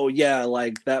like, oh yeah,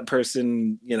 like that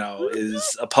person,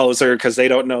 is a poser because they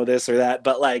don't know this or that.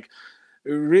 But like,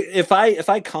 if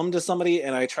I come to somebody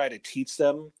and I try to teach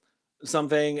them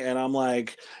something, and I'm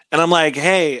like,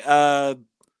 hey,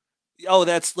 oh,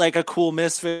 that's like a cool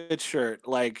Misfit shirt.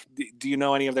 Like, do you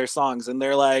know any of their songs? And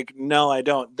they're like, no, I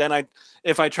don't. Then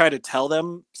if I try to tell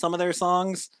them some of their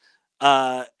songs,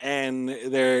 and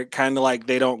they're kind of like,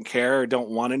 they don't care or don't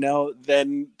want to know,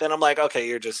 then I'm like,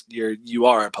 okay, you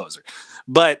are a poser.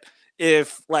 But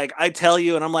if like I tell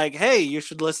you and I'm like, hey, you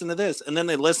should listen to this, and then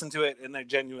they listen to it and they're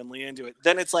genuinely into it,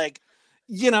 then it's like,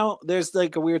 there's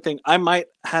like a weird thing. I might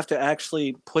have to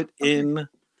actually put in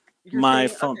my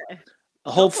phone. Okay.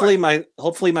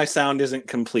 Hopefully my sound isn't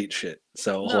complete shit.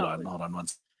 So hold on one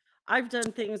second. I've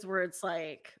done things where it's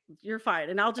like, you're fine.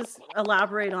 And I'll just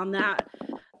elaborate on that.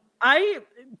 I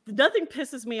Nothing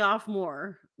pisses me off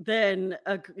more than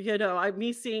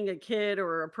me seeing a kid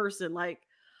or a person like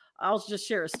I'll just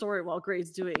share a story while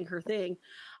Grade's doing her thing.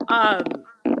 Um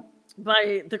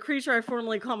the creature I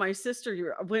formerly call my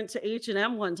sister went to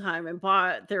H&M one time and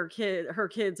bought her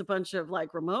kids a bunch of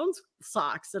like Ramones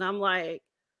socks, and I'm like,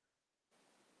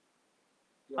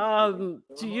 do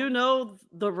you know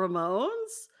the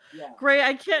Ramones? Yeah. Gray,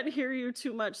 I can't hear you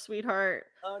too much, sweetheart.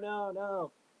 Oh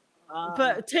no.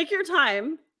 But take your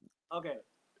time. Okay.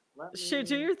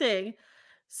 Do your thing.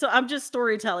 So I'm just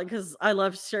storytelling because I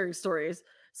love sharing stories.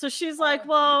 So she's like,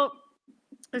 well,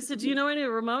 I said, do you know any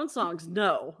Ramon songs?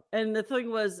 No. And the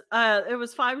thing was, it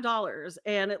was $5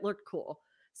 and it looked cool.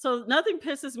 So nothing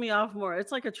pisses me off more.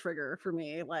 It's like a trigger for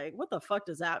me. Like, what the fuck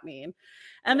does that mean?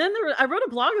 And then I wrote a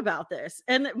blog about this.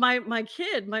 And my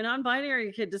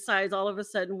non-binary kid decides all of a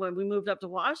sudden when we moved up to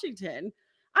Washington,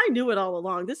 I knew it all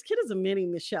along. This kid is a mini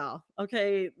Michelle.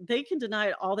 Okay. They can deny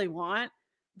it all they want.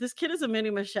 This kid is a mini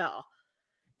Michelle.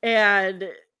 And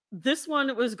this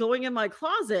one was going in my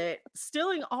closet,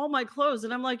 stealing all my clothes.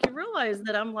 And I'm like, you realize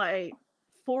that I'm like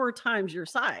 4 times your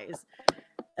size.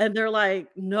 And they're like,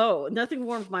 no, nothing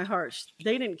warmed my heart.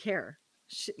 They didn't care.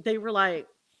 They were like,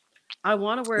 I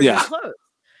want to wear your clothes.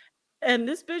 And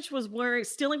this bitch was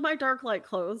stealing my dark light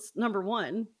clothes, number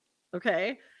one.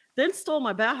 Okay. Then stole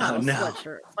my Bauhaus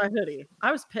sweatshirt, my hoodie.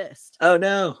 I was pissed. Oh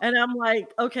no. And I'm like,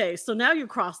 okay, so now you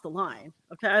crossed the line.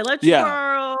 Okay. I let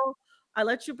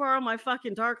you borrow my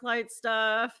fucking dark light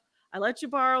stuff. I let you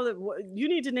borrow you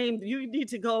need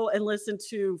to go and listen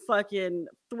to fucking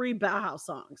 3 Bauhaus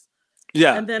songs.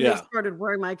 Yeah. And then they started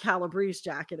wearing my Calabrese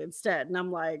jacket instead. And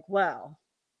I'm like, well.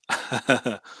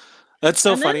 That's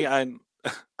so funny.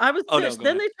 I was pissed.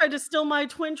 Then they tried to steal my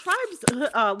Twin Tribes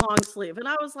long sleeve. And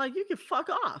I was like, you can fuck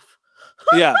off.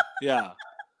 Yeah.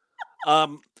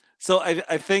 So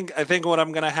I think what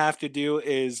I'm gonna have to do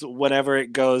is whenever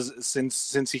it goes,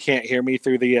 since you can't hear me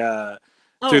through the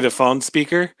phone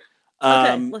speaker,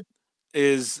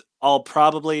 is I'll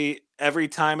probably every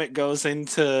time it goes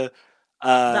into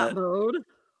that mode.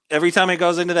 Every time it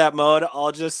goes into that mode,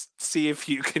 I'll just see if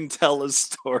you can tell a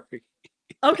story.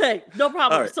 Okay, no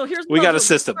problem. Right. So here's we got a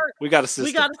system. We got a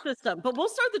system. But we'll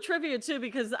start the trivia too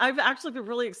because I've actually been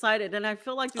really excited and I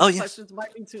feel like these questions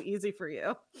might be too easy for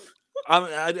you.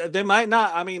 They might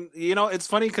not. I mean, it's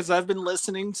funny because I've been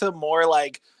listening to more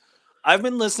like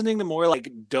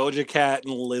Doja Cat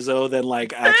and Lizzo than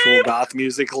like actual goth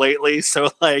music lately. So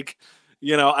like,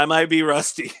 I might be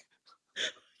rusty.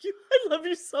 I love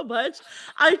you so much.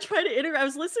 I try to I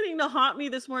was listening to Haunt Me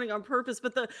this morning on purpose,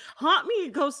 but the Haunt Me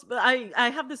goes.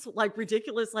 I have this like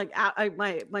ridiculous like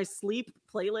my sleep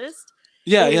playlist.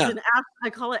 Yeah. I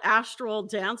call it Astral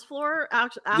Dance Floor,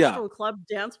 Astral Club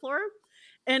Dance Floor,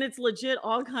 and it's legit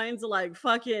all kinds of like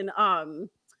fucking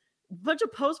bunch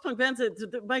of post punk bands.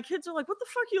 My kids are like, "What the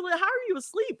fuck how are you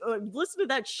asleep? Listen to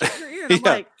that shit in your ear." And I'm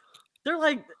like, they're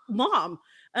like, "Mom."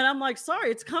 And I'm like,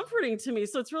 sorry, it's comforting to me.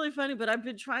 So it's really funny, but I've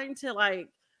been trying to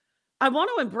I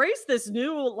want to embrace this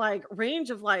new like range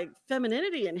of like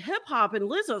femininity and hip hop,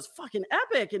 and Lizzo's fucking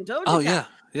epic and Doja Cat.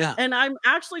 Yeah. And I'm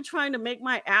actually trying to make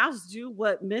my ass do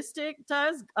what Mystic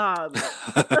does.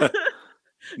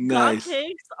 Nice. Goth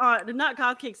Cakes not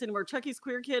Goth Cakes anymore. Chucky's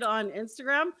Queer Kid on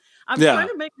Instagram. I'm trying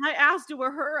to make my ass do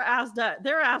what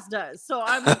their ass does. So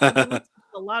I'm a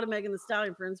lot of Megan Thee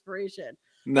Stallion for inspiration.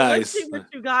 Nice. Let's see what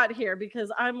you got here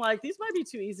because I'm like, these might be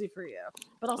too easy for you.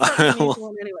 But I'll start with the easy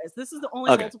one anyways. This is the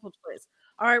only multiple choice.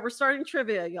 All right, we're starting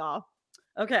trivia, y'all.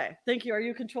 Okay, thank you. Are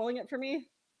you controlling it for me?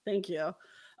 Thank you.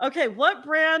 Okay, what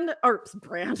band?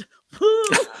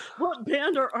 What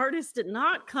band or artist did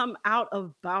not come out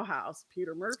of Bauhaus?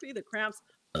 Peter Murphy, The Cramps,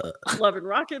 Love and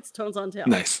Rockets, Tones on Tail.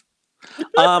 Nice.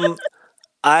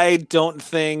 I don't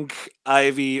think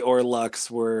Ivy or Lux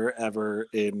were ever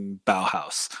in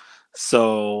Bauhaus.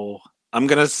 So I'm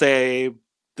going to say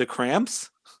The Cramps.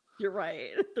 You're right.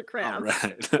 The Cramps. All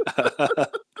right.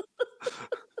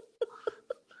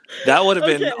 That would have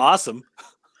been awesome.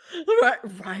 Right?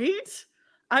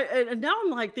 And now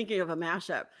I'm like thinking of a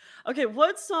mashup. Okay,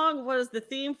 what song was the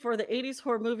theme for the 80s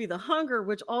horror movie The Hunger,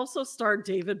 which also starred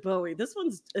David Bowie? This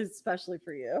one's especially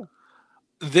for you.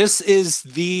 This is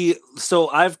so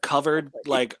I've covered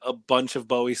like a bunch of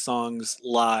Bowie songs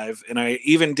live, and I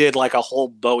even did like a whole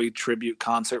Bowie tribute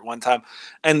concert one time.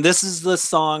 And this is the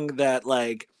song that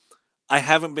like I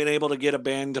haven't been able to get a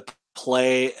band to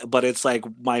play, but it's like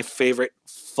my favorite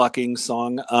fucking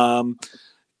song.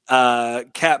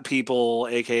 Cat People,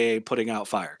 aka Putting Out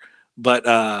Fire. But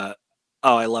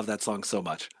I love that song so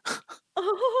much.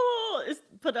 Oh,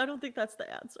 but I don't think that's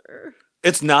the answer.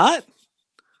 It's not?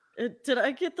 Did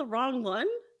I get the wrong one?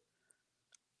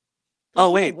 Oh, There's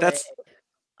no wait, way. that's...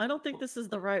 I don't think this is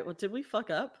the right one. Did we fuck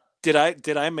up? Did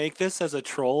I make this as a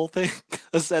troll thing?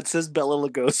 Because that says Bella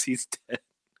Lugosi's dead.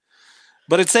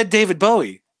 But it said David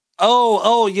Bowie.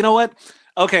 Oh, you know what?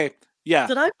 Okay, yeah.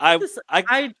 Did I I this? I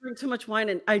I drink too much wine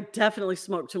and I definitely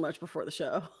smoked too much before the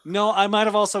show. No, I might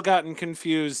have also gotten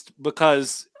confused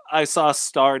because I saw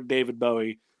starred David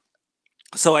Bowie.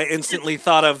 So I instantly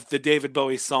thought of the David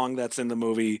Bowie song that's in the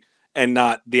movie and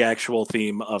not the actual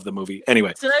theme of the movie.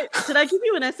 Anyway. Did I give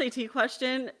you an SAT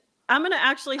question? I'm gonna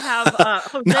actually have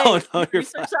Jose No, you're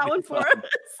research fine, that one you're for fine. us.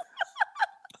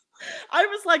 I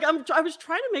was like, I was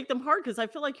trying to make them hard because I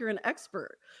feel like you're an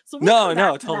expert. So we'll come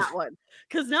back to totally. that one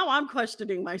because now I'm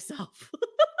questioning myself.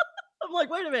 I'm like,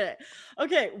 wait a minute.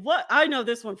 Okay, what I know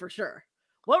this one for sure.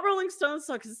 What Rolling Stones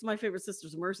song? Because this is my favorite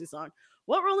Sisters of Mercy song.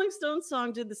 What Rolling Stones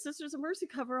song did the Sisters of Mercy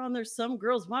cover on their "Some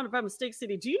Girls Wanted by Mistake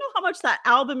City"? Do you know how much that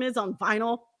album is on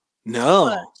vinyl?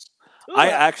 No. Too I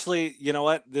much. actually, you know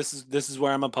what? This is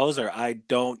where I'm a poser. I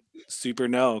don't super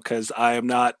know because I'm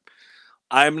not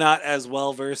as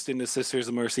well versed into Sisters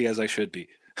of Mercy as I should be.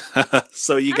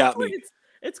 So you got Actually, me.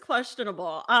 it's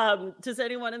questionable. Does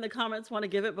anyone in the comments want to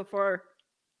give it before?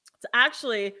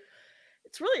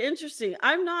 It's really interesting.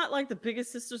 I'm not like the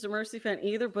biggest Sisters of Mercy fan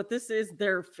either, but this is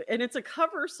and it's a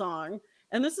cover song,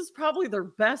 and this is probably their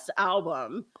best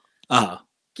album.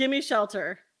 Gimme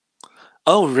Shelter.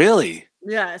 Oh, really?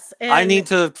 Yes. I And need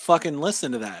to fucking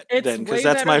listen to that It's then, because way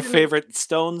that's better my than- favorite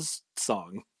Stones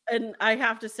song. and I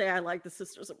have to say I like the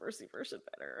Sisters of Mercy version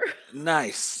better.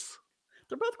 Nice.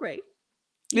 They're both great.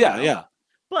 Yeah, know. yeah.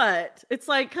 But it's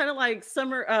like kind of like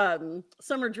Summer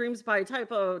Dreams by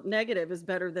Typo Negative is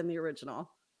better than the original.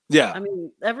 Yeah. I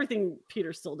mean, everything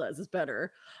Peter still does is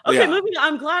better. Okay, Yeah. moving on.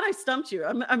 I'm glad I stumped you.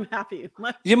 I'm happy.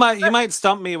 You might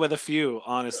stump me with a few,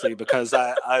 honestly, because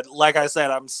I like I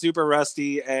said, I'm super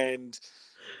rusty, and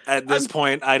at this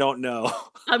point I don't know.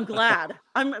 I'm glad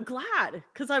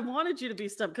because I wanted you to be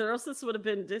stumped, because else this would have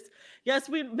been yes,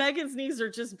 Megan's knees are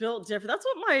just built different. That's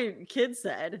what my kid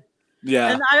said.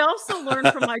 Yeah. And I also learned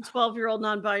from my 12-year-old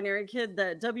non-binary kid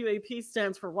that WAP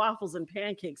stands for waffles and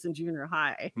pancakes in junior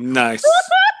high. Nice.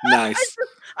 Nice.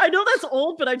 I know that's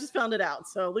old, but I just found it out,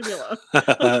 so leave me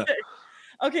alone.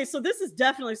 Okay, so this is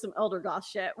definitely some elder goth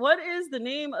shit. What is the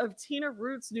name of Tina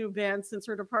Root's new band since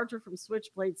her departure from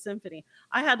Switchblade Symphony?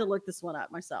 I had to look this one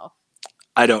up myself.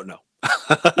 I don't know.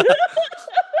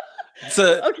 It's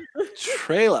a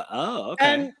trailer. Oh, okay.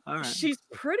 And all right. She's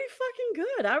pretty fucking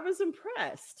good. I was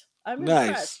impressed. I'm Nice.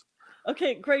 impressed.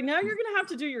 Okay, great. Now you're gonna have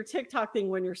to do your TikTok thing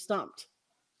when you're stumped.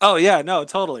 Oh yeah, no,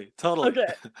 totally. Okay.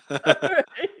 All right.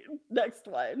 Next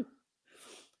one.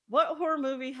 What horror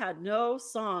movie had no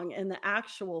song in the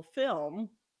actual film,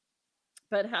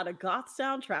 but had a goth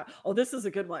soundtrack? Oh, this is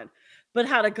a good one. But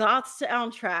had a goth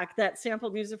soundtrack that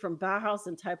sampled music from Bauhaus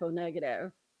and Typo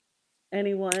Negative.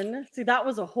 Anyone? See, that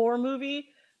was a horror movie.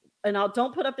 And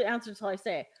don't put up the answer until I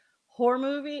say horror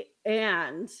movie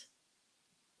and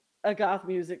a goth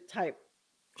music type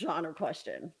genre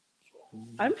question.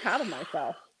 I'm proud of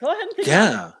myself. Go ahead and think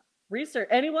about it. Research.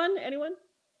 Anyone?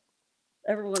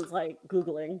 Everyone's like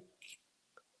Googling.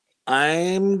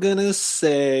 I'm gonna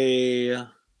say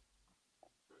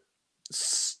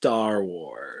Star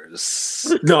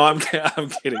Wars. No, I'm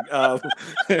kidding.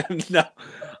 No,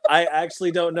 I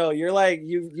actually don't know. You're like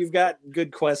you've got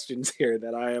good questions here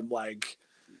that I am like.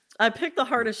 I picked the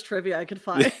hardest trivia I could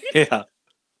find. Yeah.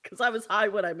 Because I was high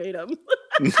when I made them.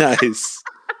 Nice.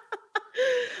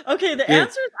 Okay, the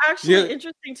answer is actually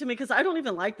interesting to me because I don't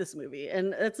even like this movie,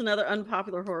 and it's another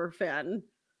unpopular horror fan.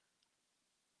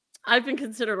 I've been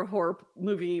considered a horror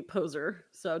movie poser,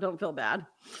 so don't feel bad.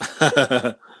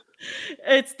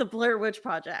 It's the Blair Witch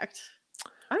Project.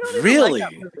 I don't even like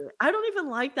that movie. I don't even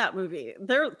like that movie.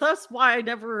 That's why I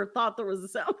never thought there was a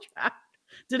soundtrack.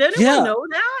 Did anyone know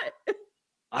that?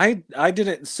 I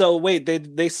didn't. So wait,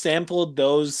 they sampled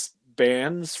those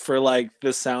bands for like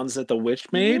the sounds that the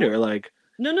witch made, or like?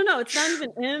 No. It's not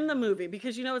even in the movie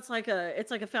because it's like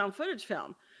a found footage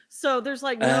film. So there's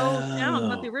like no sound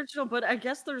but the original. But I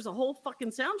guess there's a whole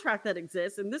fucking soundtrack that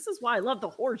exists, and this is why I love the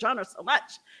horror genre so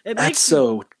much. It makes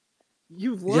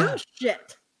you learn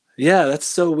shit. Yeah, that's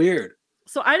so weird.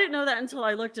 So I didn't know that until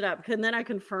I looked it up, and then I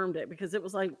confirmed it because it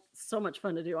was like so much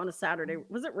fun to do on a Saturday.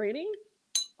 Was it raining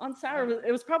on Saturday?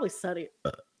 It was probably sunny.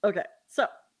 Okay, so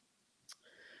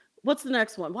what's the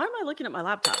next one? Why am I looking at my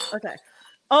laptop? Okay.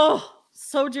 Oh,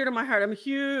 so dear to my heart. I'm a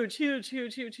huge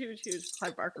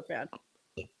Clive Barker fan.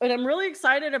 And I'm really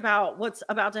excited about what's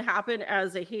about to happen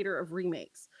as a hater of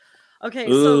remakes. Okay,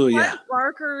 so Ooh, Clive yeah.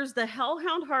 Barker's The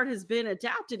Hellhound Heart has been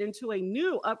adapted into a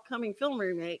new upcoming film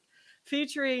remake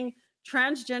featuring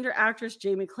transgender actress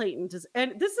Jamie Clayton.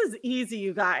 And this is easy,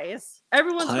 you guys.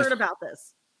 Everyone's Clive. heard about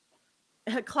this.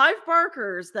 Clive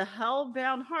Barker's The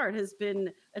Hellbound Heart has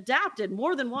been adapted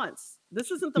more than once.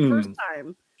 This isn't the first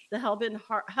time the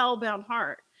Hellbound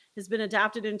Heart has been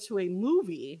adapted into a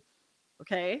movie.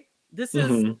 Okay. This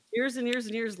is years and years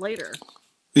and years later.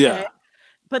 Yeah. Okay.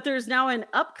 But there's now an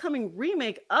upcoming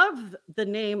remake of the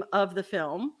name of the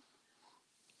film,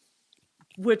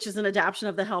 which is an adaptation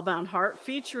of The Hellbound Heart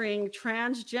featuring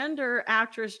transgender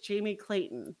actress Jamie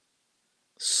Clayton.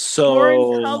 Lauren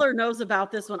So Color knows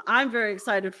about this one. I'm very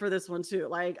excited for this one too.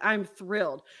 Like, I'm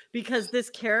thrilled because this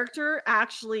character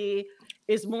actually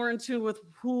is more in tune with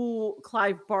who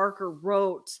Clive Barker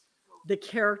wrote the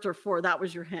character for. That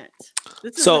was your hint.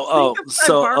 This is think of Clive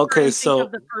Barker and think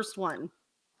of the first one.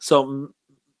 So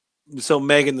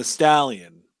Megan Thee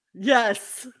Stallion.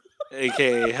 Yes.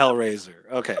 AKA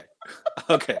Hellraiser. Okay.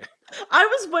 Okay. I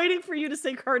was waiting for you to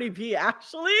say Cardi B,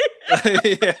 actually.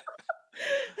 Yeah.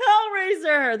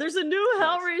 Hellraiser. There's a new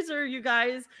Hellraiser, you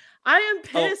guys. I am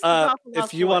pissed about the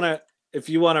if you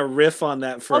want to riff on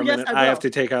that for a minute, I have to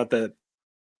take out the.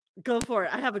 Go for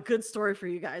it. I have a good story for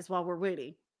you guys while we're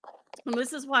waiting. And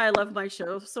this is why I love my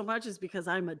show so much, is because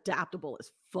I'm adaptable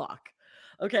as fuck.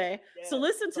 Okay. Yeah, so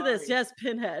listen to this. Yes,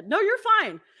 Pinhead. No, you're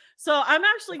fine. So I'm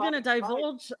actually going to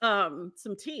divulge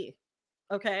some tea.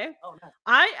 Okay. Oh, nice.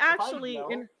 I actually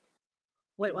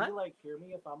wait, what? Can you like hear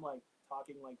me if I'm like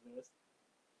talking like this?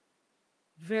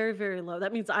 Very, very low.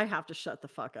 That means I have to shut the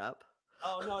fuck up.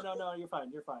 Oh, no, you're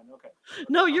fine. You're fine. Okay.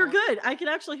 No, you're good. I can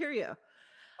actually hear you.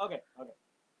 Okay.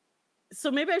 So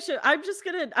maybe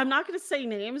I'm not gonna say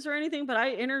names or anything, but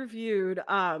I interviewed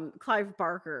Clive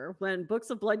Barker when Books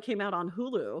of Blood came out on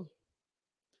Hulu.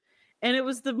 And it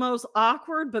was the most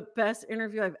awkward but best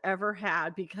interview I've ever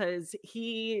had, because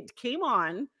he came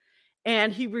on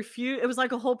and he refused. It was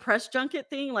like a whole press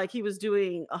junket thing. Like, he was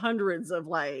doing hundreds of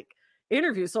like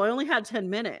interviews. So I only had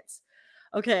 10 minutes.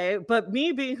 Okay. But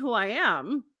me being who I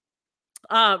am,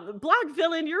 Black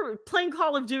Villain, you're playing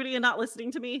Call of Duty and not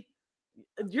listening to me.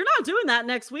 You're not doing that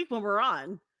next week when we're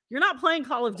on. You're not playing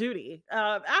Call of Duty.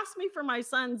 Ask me for my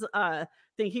son's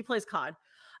thing. He plays COD.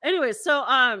 Anyway, so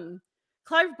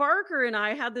Clive Barker and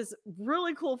I had this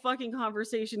really cool fucking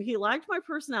conversation. He liked my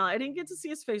personality. I didn't get to see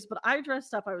his face, but I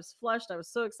dressed up. I was flushed. I was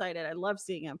so excited. I love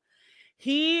seeing him.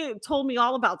 He told me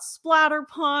all about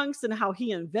splatterpunks and how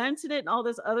he invented it and all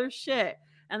this other shit.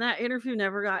 And that interview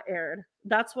never got aired.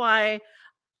 That's why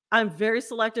I'm very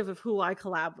selective of who I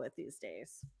collab with these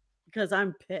days, because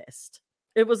I'm pissed.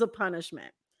 It was a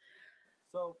punishment.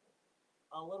 So,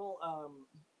 a little am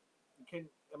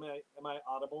I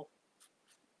audible?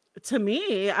 To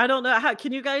me, I don't know how.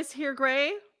 Can you guys hear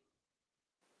Gray?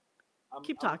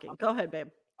 Keep talking. Go ahead, babe.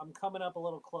 I'm coming up a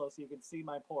little close. You can see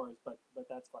my pores, but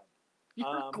that's fine.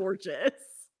 You're gorgeous.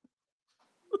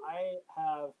 I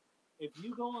have. If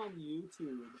you go on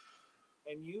YouTube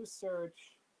and you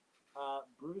search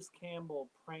Bruce Campbell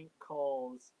prank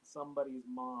calls somebody's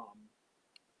mom,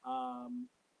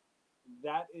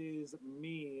 that is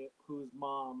me, whose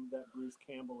mom that Bruce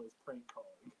Campbell is prank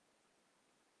calling.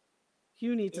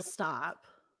 You need to stop.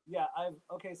 Yeah,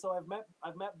 so I've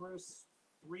met Bruce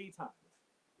 3 times.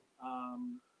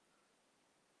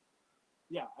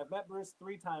 Yeah, I've met Bruce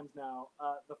 3 times now.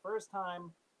 The first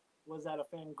time was at a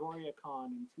Fangoria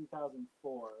Con in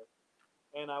 2004,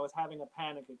 and I was having a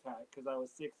panic attack because I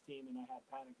was 16 and I had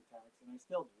panic attacks, and I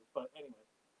still do. But anyway,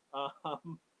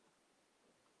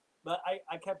 but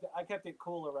I kept it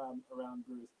cool around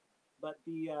Bruce. But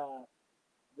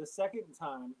the second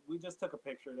time, we just took a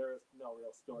picture. There was no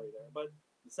real story there. But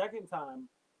the second time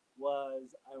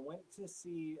was I went to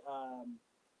see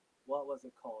what was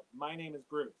it called? My Name is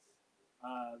Bruce.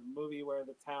 The movie where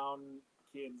the town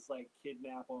kids like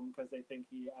kidnap him because they think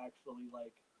he actually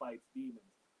like fights demons.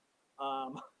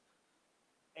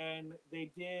 And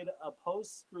they did a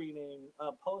post Q&A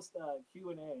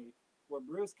where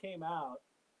Bruce came out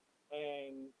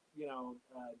and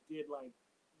did like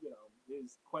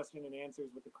his question and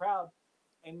answers with the crowd,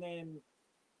 and then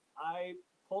I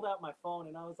pulled out my phone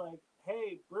and I was like,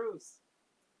 "Hey, Bruce,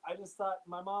 I just thought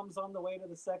my mom's on the way to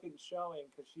the second showing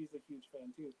because she's a huge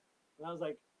fan too." And I was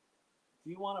like, "Do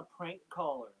you want to prank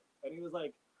call her?" And he was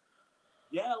like,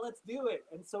 "Yeah, let's do it."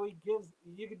 And so he gives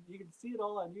you can see it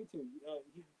all on YouTube.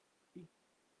 He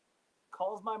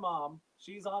calls my mom.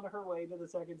 She's on her way to the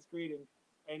second screening,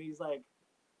 and he's like,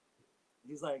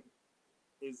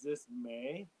 "Is this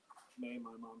May?" May,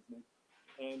 my mom's name.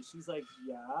 And she's like,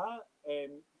 "Yeah."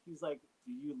 And he's like,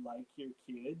 "Do you like your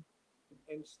kid?"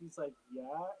 And she's like,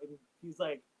 yeah. And he's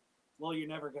like, well, you're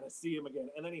never going to see him again.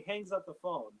 And then he hangs up the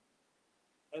phone.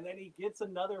 And then he gets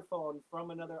another phone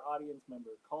from another audience member,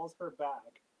 calls her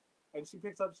back. And she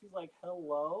picks up, she's like,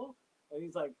 hello? And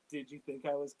he's like, did you think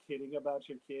I was kidding about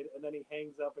your kid? And then he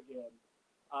hangs up again.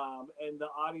 And the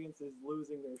audience is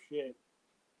losing their shit.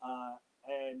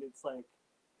 And it's like,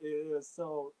 it was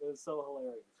so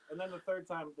hilarious. And then the third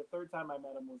time I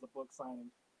met him was a book signing,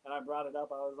 and I brought it up.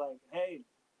 I was like, "Hey,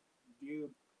 dude,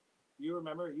 you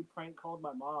remember you prank called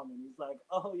my mom?" And he's like,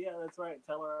 "Oh yeah, that's right.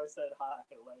 Tell her I said hi."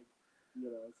 Like,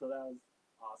 so that was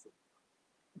awesome.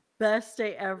 Best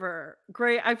day ever.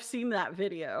 Great. I've seen that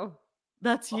video.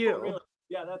 That's Oh you. really?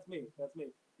 Yeah, that's me. That's me.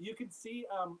 You could see.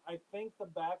 I think the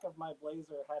back of my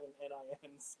blazer had an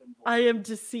NIN symbol. I am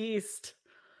deceased.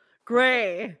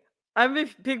 Gray. I'm a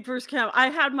big Bruce Campbell. I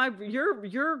had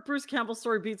your Bruce Campbell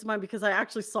story beats mine because I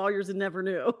actually saw yours and never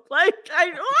knew. Like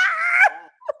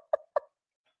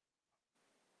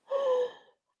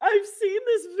I've seen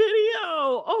this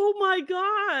video. Oh my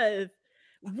god.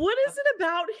 What is it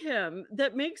about him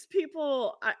that makes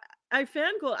people I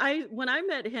fangirl. When I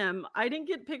met him, I didn't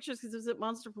get pictures because it was at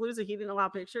Monster Palooza. He didn't allow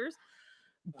pictures.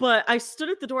 But I stood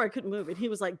at the door, I couldn't move, and he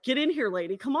was like, "Get in here,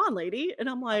 lady. Come on, lady." And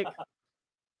I'm like,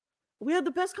 we had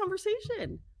the best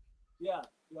conversation. Yeah,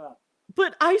 yeah.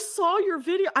 But I saw your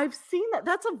video. I've seen that.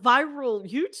 That's a viral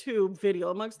YouTube video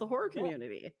amongst the horror Yeah.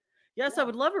 community. Yes, I Yeah.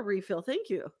 would love a refill. Thank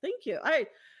you. Thank you.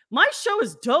 My show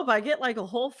is dope. I get like a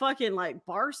whole fucking like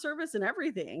bar service and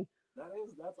everything. That's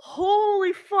awesome.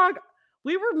 Holy fuck.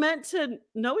 We were meant to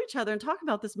know each other and talk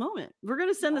about this moment. We're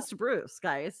gonna send Yeah. this to Bruce,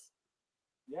 guys.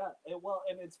 Yeah, well,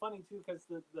 and it's funny too because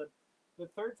the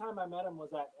third time I met him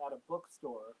was at a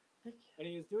bookstore, and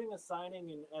he was doing a signing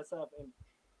in SF, and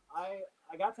I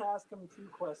got to ask him two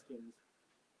questions.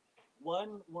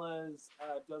 One was,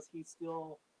 does he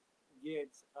still get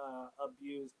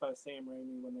abused by Sam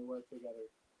Raimi when they work together?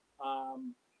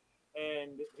 Um,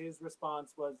 and his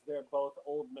response was, they're both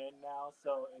old men now,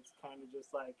 so it's kind of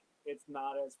just like it's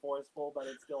not as forceful, but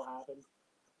it still happens.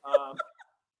 Um,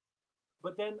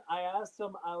 but then I asked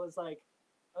him, I was like,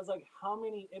 how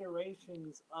many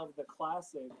iterations of the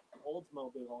classic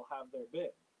Oldsmobile have there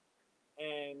been?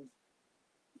 And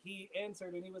he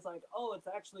answered, and he was like, oh, it's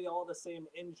actually all the same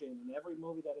engine. In every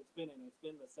movie that it's been in, it's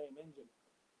been the same engine.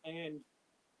 And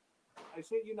I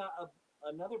shit you not,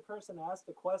 another person asked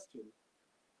a question,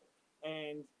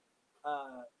 and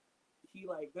uh, he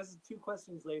like, this is two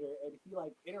questions later, and he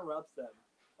like interrupts them,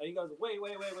 and he goes, wait.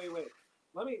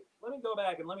 Let me go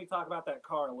back and let me talk about that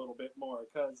car a little bit more,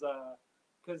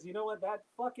 because you know what, that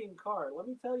fucking car. Let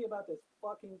me tell you about this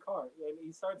fucking car. And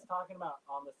he starts talking about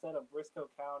on the set of Briscoe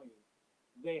County,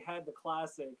 they had the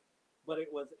classic, but it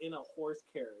was in a horse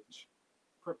carriage,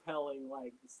 propelling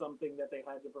like something that they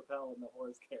had to propel in the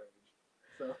horse carriage.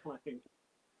 So like,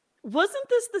 Wasn't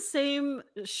this the same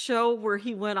show where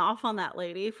he went off on that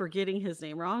lady for getting his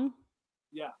name wrong?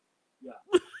 yeah, yeah.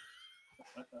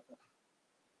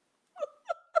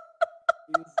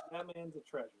 That man's a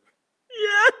treasure.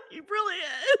 Yeah, he really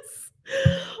is.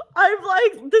 I'm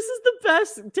like, this is the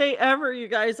best day ever, you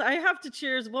guys. I have to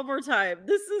cheers one more time.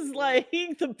 This is like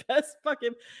the best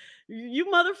fucking. You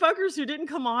motherfuckers who didn't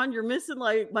come on, you're missing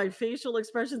like my facial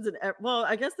expressions and well,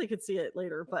 I guess they could see it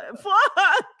later, but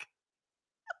fuck.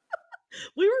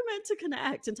 We were meant to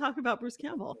connect and talk about Bruce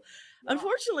Campbell. Yeah.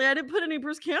 Unfortunately, I didn't put any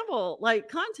Bruce Campbell like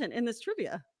content in this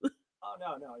trivia. Oh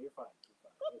no, you're fine.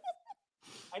 You're fine.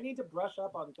 I need to brush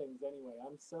up on things anyway.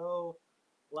 I'm so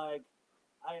like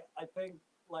I think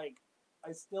like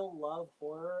I still love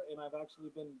horror, and I've actually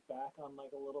been back on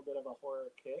like a little bit of a horror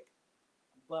kick.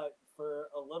 But for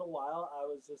a little while I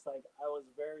was just like I was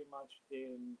very much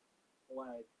in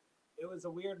like it was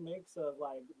a weird mix of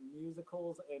like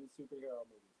musicals and superhero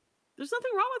movies. There's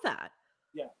nothing wrong with that.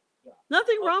 Yeah, yeah.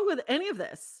 Nothing Like, wrong with any of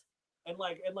this. and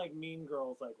like Mean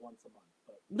Girls like once a month.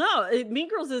 But No, Mean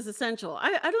Girls is essential.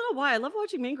 I don't know why. I love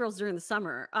watching Mean Girls during the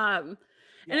summer. And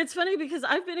Yeah. it's funny because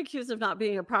I've been accused of not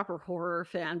being a proper horror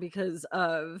fan because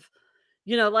of,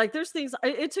 like there's things.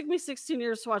 It took me 16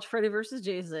 years to watch Freddy versus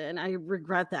Jason. I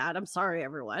regret that. I'm sorry,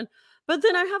 everyone. But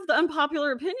then I have the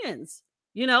unpopular opinions.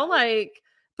 Like.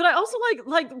 But I also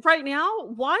like right now.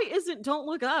 Why isn't Don't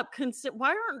Look Up?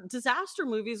 Why aren't disaster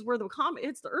movies where the comet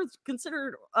hits the earth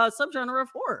considered a subgenre of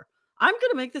horror? I'm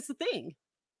gonna make this a thing.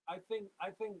 I think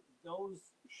those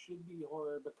should be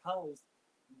horror because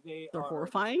they They're are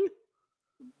horrifying.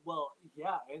 well,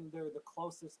 yeah, and they're the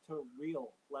closest to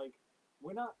real. Like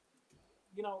we're not,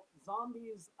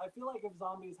 zombies. I feel like if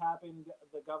zombies happened,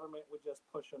 the government would just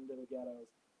push them to the ghettos,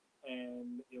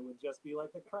 and it would just be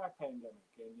like the crack pandemic,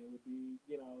 and it would be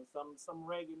some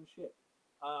Reagan shit.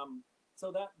 Um,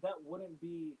 So that wouldn't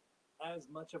be as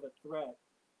much of a threat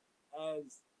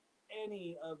as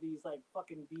any of these like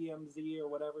fucking BMZ or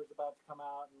whatever's about to come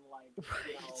out, and like,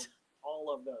 you know, Right.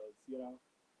 all of those, you know.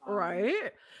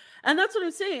 Right. And that's what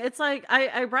I'm saying. It's like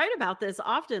I write about this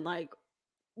often. Like,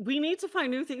 we need to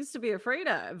find new things to be afraid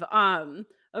of.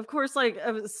 Of course, like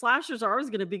slashers are always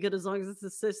going to be good as long as it's a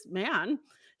cis man,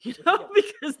 you know, Yeah.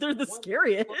 because they're the One-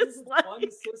 scariest. one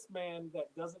Like, cis man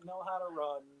that doesn't know how to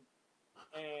run,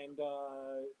 and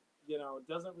you know,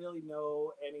 doesn't really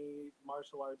know any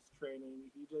martial arts training.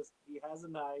 He has a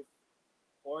knife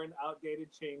or an outdated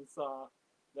chainsaw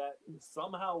that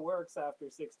somehow works after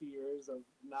 60 years of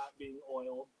not being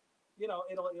oiled. You know,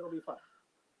 it'll be fun.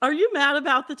 are you mad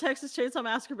about the Texas Chainsaw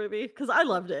Massacre movie? Because I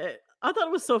loved it. I thought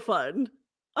it was so fun.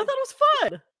 I thought it was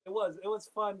fun. It was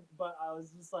fun, but I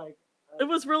was just like, It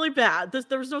was really bad.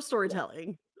 There was no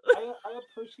storytelling. I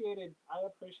appreciated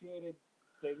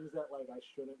things that like I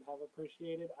shouldn't have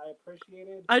appreciated.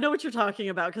 I know what you're talking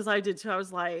about because I did too. I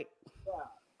was like, Yeah,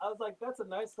 I was like, that's a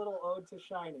nice little ode to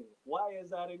Shining. Why is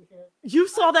that in here? you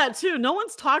saw that too. No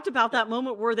one's talked about that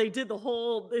moment where he did the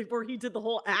whole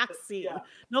axe scene. Yeah,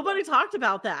 Nobody talked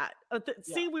about that. Yeah.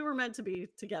 See, we were meant to be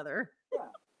together. yeah.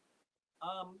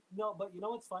 No, but you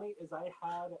know what's funny is I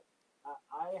have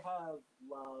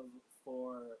love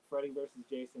for Freddy versus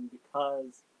Jason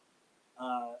because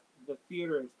the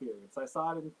theater experience. I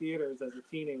saw it in theaters as a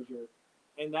teenager,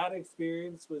 and that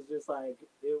experience was just like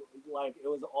it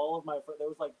was all of my friends. There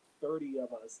was like 30 of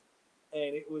us,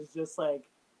 and it was just like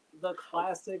the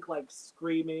classic like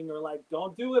screaming or like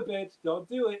don't do it, bitch, don't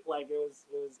do it. Like it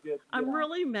was good. I'm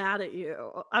really mad at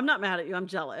you. I'm not mad at you. I'm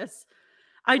jealous.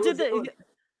 I It did was- that.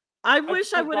 I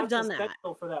wish I would have that's done that.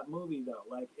 essential for that movie though.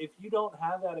 Like if you don't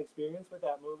have that experience with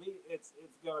that movie, it's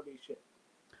gonna be shit.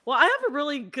 Well, I have a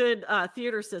really good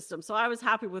theater system, so I was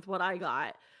happy with what I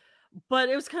got. But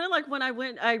it was kind of like when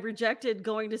I rejected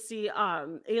going to see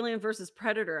Alien versus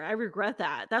Predator. I regret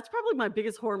that. That's probably my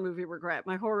biggest horror movie regret.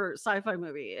 My horror sci-fi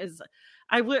movie is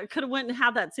could have went and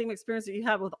had that same experience that you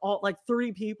had with all like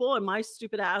 30 people, and my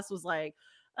stupid ass was like,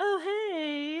 oh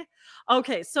hey.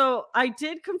 Okay, so I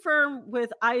did confirm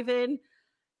with Ivan,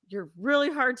 you're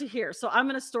really hard to hear. So I'm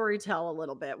gonna story tell a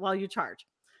little bit while you charge.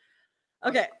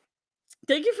 Okay.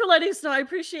 Thank you for letting us know. I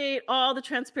appreciate all the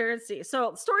transparency.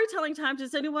 So, storytelling time.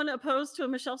 Is anyone opposed to a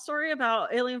Michelle story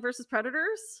about Alien versus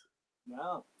Predators?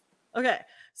 No. Okay.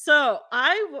 So,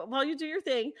 while you do your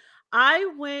thing,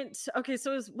 I went. Okay.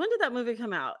 So, when did that movie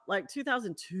come out? Like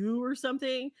 2002 or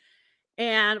something?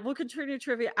 And we'll continue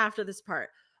trivia after this part.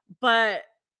 But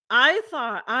I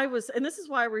thought I was, and this is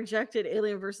why I rejected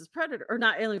Alien versus Predator, or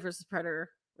not Alien versus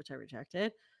Predator, which I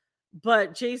rejected,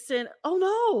 but Jason. Oh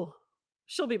no,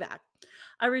 she'll be back.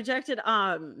 I rejected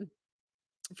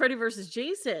Freddy versus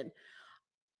Jason.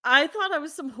 I thought I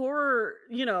was some horror,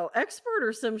 expert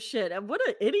or some shit. And what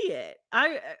an idiot.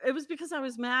 It was because I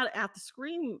was mad at the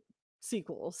Scream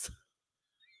sequels.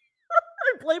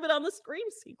 I blame it on the Scream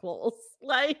sequels.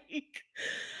 Like,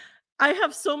 I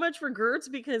have so much regrets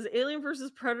because Alien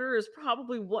versus Predator is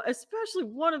probably especially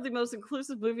one of the most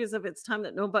inclusive movies of its time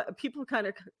that people kind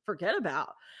of forget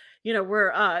about.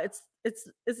 Where it's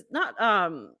not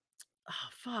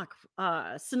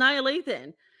Sanaa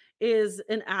Lathan is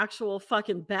an actual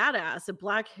fucking badass, a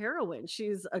black heroine.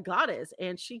 She's a goddess,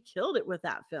 and she killed it with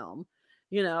that film.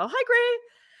 Hi Gray.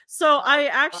 So I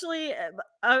actually, it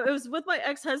was with my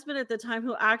ex-husband at the time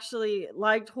who actually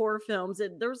liked horror films,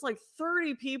 and there was like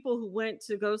 30 people who went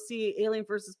to go see Alien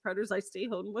versus Predators. I stay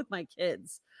home with my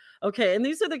kids. Okay, and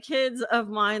these are the kids of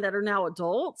mine that are now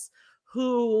adults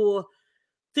who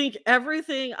think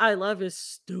everything I love is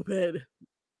stupid.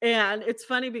 And it's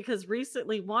funny because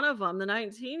recently one of them, the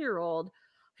 19-year-old,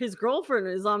 his girlfriend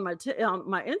is on my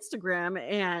Instagram,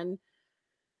 and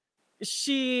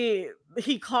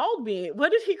he called me.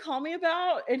 What did he call me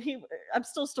about? And I'm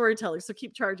still storytelling, so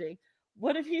keep charging.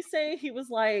 What did he say? He was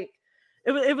like,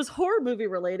 it was horror movie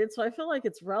related, so I feel like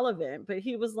it's relevant. But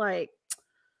he was like,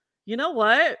 you know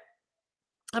what?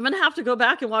 I'm gonna have to go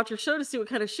back and watch your show to see what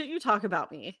kind of shit you talk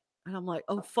about me. And I'm like,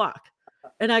 oh fuck.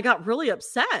 And I got really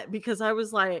upset because I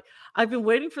was like, I've been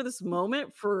waiting for this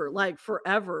moment for like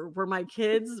forever where my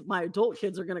adult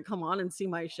kids are going to come on and see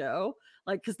my show.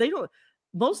 Like, because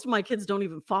most of my kids don't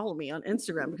even follow me on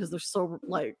Instagram because they're so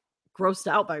like grossed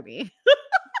out by me.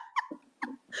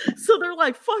 So they're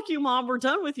like, fuck you, mom, we're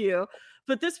done with you.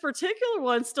 But this particular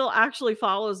one still actually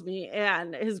follows me.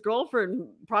 And his girlfriend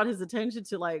brought his attention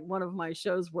to like one of my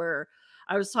shows where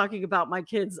I was talking about my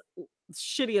kids'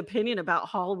 shitty opinion about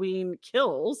Halloween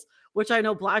Kills, which I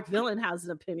know Black Villain has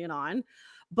an opinion on,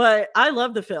 but I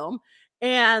love the film.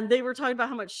 And they were talking about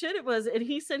how much shit it was. And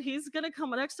he said he's going to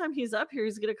come next time he's up here.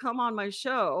 He's going to come on my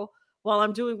show while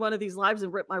I'm doing one of these lives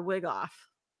and rip my wig off.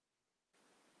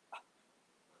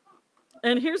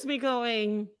 And here's me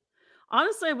going,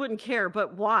 honestly, I wouldn't care,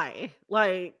 but why?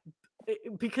 Like,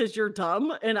 because you're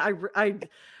dumb and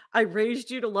I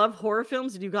raised you to love horror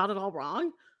films and you got it all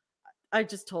wrong. I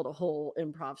just told a whole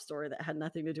improv story that had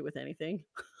nothing to do with anything.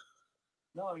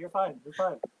 No, you're fine. You're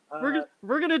fine.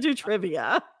 We're gonna do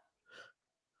trivia.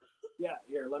 Yeah,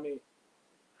 here, let me.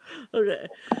 Okay.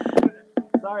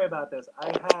 Sorry about this.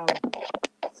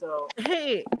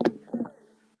 Hey.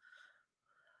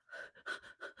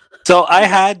 So I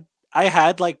had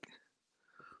like,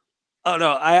 oh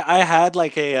no, I had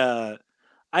like I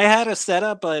had a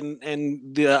setup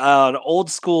and the an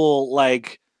old school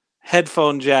like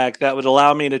headphone jack that would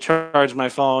allow me to charge my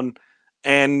phone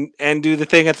and do the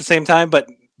thing at the same time. But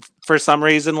for some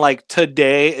reason, like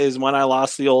today is when I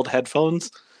lost the old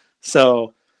headphones.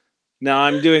 So now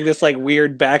I'm doing this like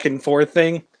weird back and forth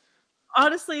thing.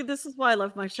 Honestly, this is why I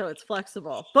love my show. It's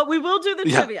flexible, but we will do the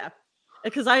trivia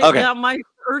because my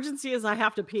urgency is I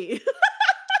have to pee.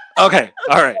 Okay.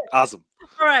 All right. Awesome.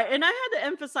 All right. And I had to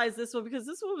emphasize this one because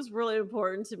this one was really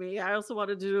important to me. I also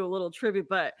wanted to do a little trivia,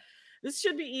 but this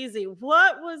should be easy.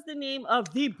 What was the name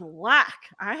of the Black?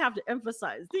 I have to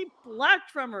emphasize the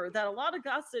Black drummer that a lot of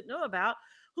guys didn't know about,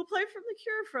 who played from The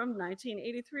Cure from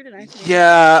 1983 to 1983.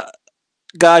 Yeah.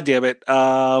 God damn it.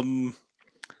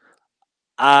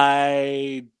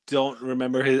 I don't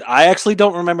remember I actually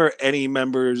don't remember any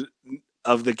members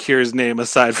of The Cure's name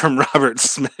aside from Robert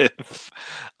Smith.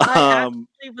 I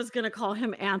actually was going to call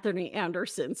him Anthony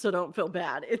Anderson, so don't feel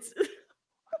bad. It's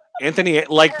Anthony,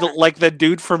 like the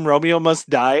dude from Romeo Must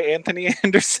Die, Anthony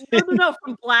Anderson. No,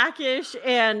 from Blackish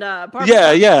and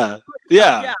Yeah.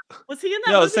 Was he in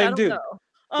that no, movie? same dude.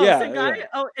 Oh, yeah, same guy. Yeah.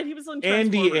 Oh, and he was on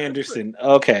Andy Anderson.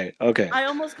 Okay. I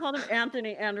almost called him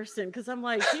Anthony Anderson because I'm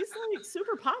like, he's like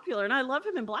super popular, and I love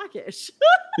him in Blackish.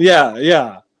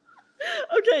 Yeah.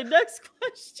 Okay, next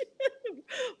question.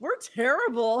 We're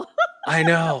terrible. I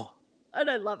know. And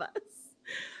I love us.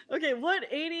 Okay, what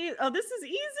 80s? Oh, this is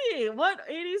easy. What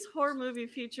 80s horror movie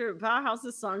featured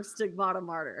Bauhaus's song Stigmata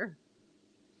Martyr?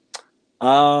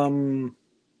 I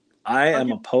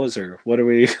am a poser. What are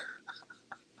we?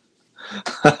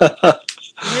 Maybe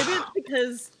it's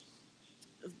because,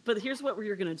 but here's what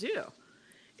you're going to do.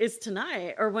 Is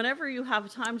tonight or whenever you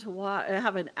have time to watch,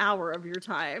 have an hour of your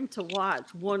time to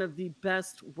watch one of the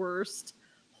best, worst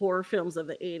horror films of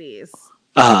the 80s.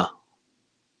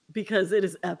 Because it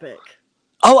is epic.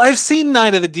 Oh, I've seen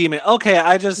Night of the Demon. Okay,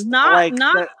 I just not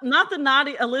the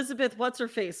naughty Elizabeth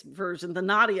what's-her-face version, the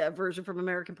Nadia version from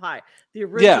American Pie, the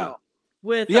original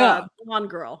with blonde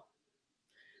girl.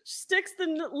 She sticks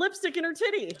the lipstick in her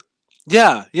titty.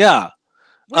 Yeah.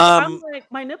 Which I'm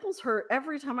like, my nipples hurt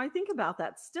every time I think about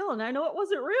that still, and I know it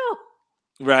wasn't real.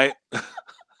 Right.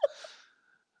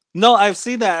 No, I've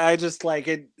seen that. I just like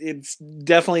it. It's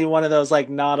definitely one of those like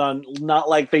not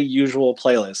like the usual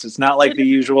playlist. It's not like the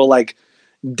usual like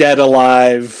Dead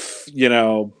Alive,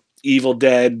 Evil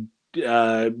Dead,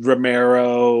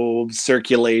 Romero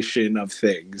circulation of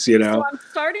things, So I'm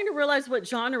starting to realize what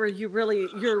genre you're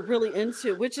really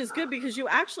into, which is good because you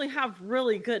actually have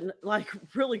really good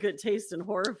taste in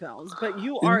horror films, but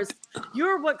you're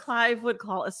what Clive would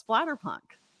call a splatterpunk.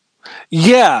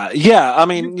 Yeah. I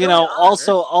mean, really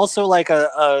also like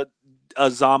a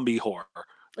zombie horror.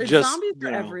 Zombies are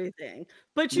everything.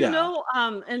 But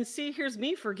and see, here's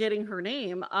me forgetting her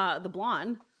name, the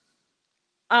blonde.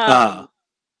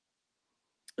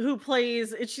 Who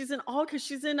plays? She's in all because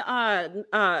she's in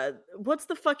what's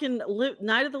the fucking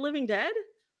Night of the Living Dead?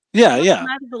 Yeah.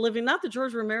 Night of the Living, not the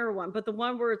George Romero one, but the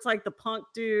one where it's like the punk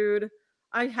dude.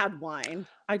 I had wine.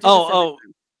 I the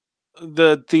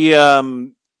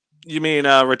you mean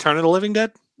Return of the Living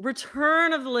Dead?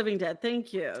 Return of the Living Dead.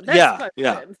 Thank you. Yeah.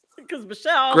 Because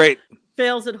Michelle great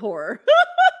fails at horror.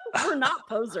 We're not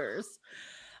posers.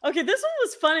 Okay, this one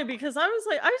was funny because I was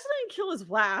like, I just didn't kill his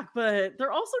whack, but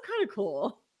they're also kind of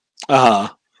cool.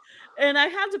 And I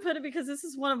had to put it because this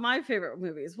is one of my favorite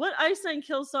movies. What Einstein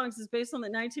Kills Songs is based on the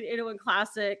 1981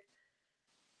 classic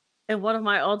and one of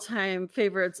my all-time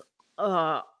favorites.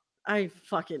 Goddamn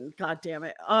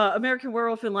it. American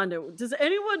Werewolf in London. Does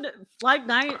anyone like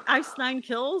Ice Nine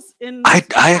Kills? I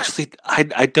actually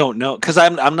don't know because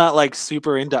I'm not like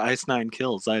super into Ice Nine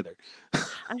Kills either.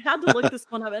 I had to look this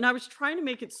one up, and I was trying to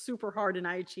make it super hard, and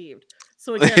I achieved.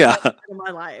 So again, that's in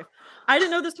my life. I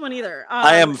didn't know this one either.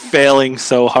 I am failing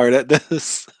so hard at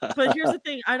this. But here's the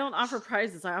thing: I don't offer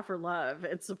prizes; I offer love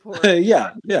and support.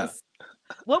 Yeah.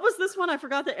 What was this one? I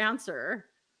forgot the answer.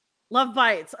 Love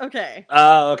Bites. Okay.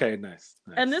 Okay, nice.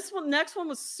 And this next one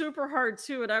was super hard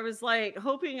too. And I was like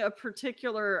hoping a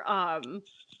particular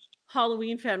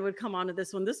Halloween fan would come onto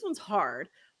this one. This one's hard.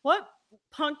 What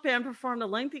punk band performed a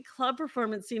lengthy club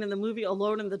performance scene in the movie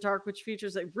Alone in the Dark, which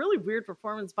features a really weird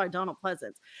performance by Donald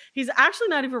Pleasence? He's actually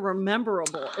not even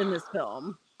rememberable in this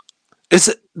film.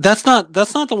 That's not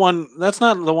the one. That's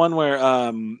not the one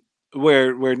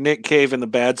where Nick Cave and the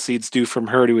Bad Seeds do From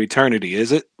Her to Eternity,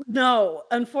 is it? No,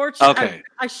 unfortunately. Okay.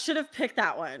 I should have picked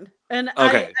that one. And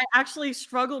Okay. I actually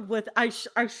struggled with I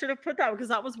should have put that one because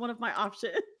that was one of my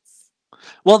options.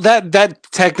 Well, that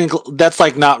that's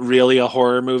like not really a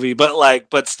horror movie,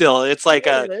 but still, it's like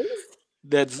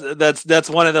that's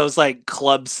one of those like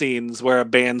club scenes where a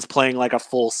band's playing like a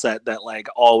full set that like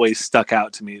always stuck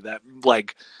out to me. That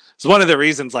like it's one of the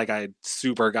reasons like I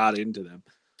super got into them.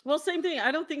 Well, same thing.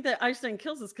 I don't think that Einstein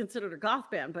Kills is considered a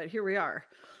goth band, but here we are.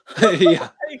 Yeah.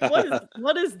 Like,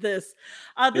 what is this?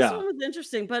 This Yeah. one was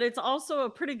interesting, but it's also a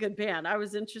pretty good band. I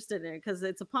was interested in it because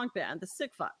it's a punk band, the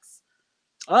Sick Fucks.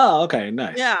 Oh, okay,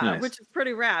 nice. Yeah, nice. which is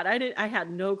pretty rad. I had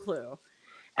no clue.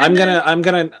 I'm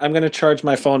gonna charge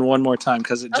my phone one more time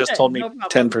because it just told me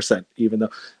 10%, even though,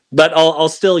 but I'll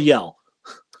still yell.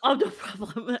 Oh, no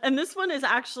problem. And this one is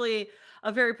actually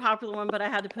a very popular one, but I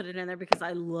had to put it in there because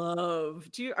I love.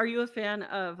 Are you a fan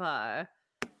of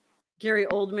Gary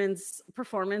Oldman's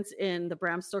performance in the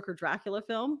Bram Stoker Dracula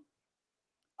film?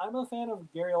 I'm a fan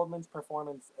of Gary Oldman's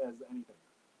performance as anything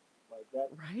like that.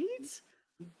 Right?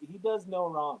 He does no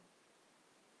wrong.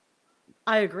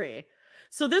 I agree.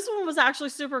 So this one was actually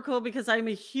super cool because I'm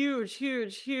a huge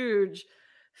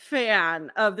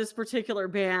fan of this particular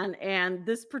band, and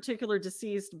this particular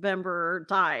deceased member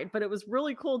died. But it was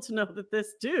really cool to know that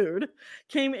this dude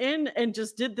came in and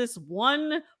just did this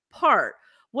one part.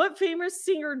 What famous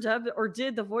singer dubbed or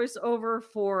did the voiceover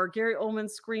for Gary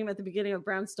Oldman's scream at the beginning of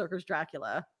Bram Stoker's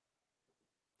Dracula?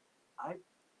 I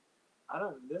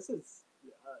don't. This is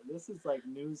like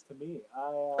news to me.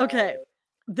 Okay.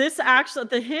 This actually,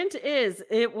 the hint is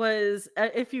it was,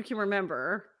 if you can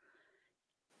remember,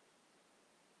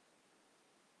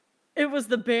 it was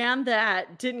the band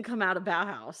that didn't come out of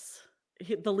Bauhaus,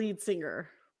 the lead singer.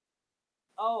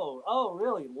 Oh,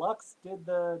 really? Lux did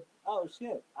the. Oh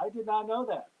shit! I did not know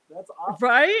that. That's awesome.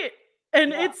 Right?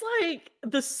 And it's like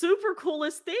the super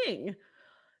coolest thing.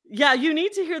 Yeah, you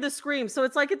need to hear the scream. So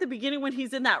it's like at the beginning when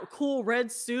he's in that cool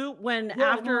red suit. You know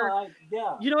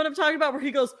what I'm talking about? Where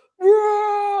he goes,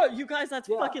 "Whoa!" You guys, that's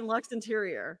fucking Lux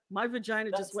Interior. My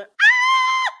vagina just went.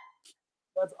 Ah!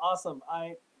 That's awesome.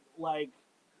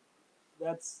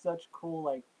 That's such cool.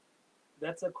 Like,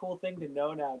 that's a cool thing to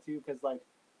know now too, because like,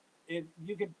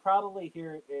 you could probably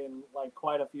hear it in like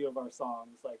quite a few of our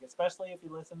songs. Like, especially if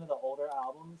you listen to the older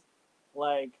albums,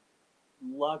 like.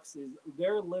 Lux is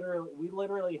we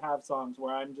literally have songs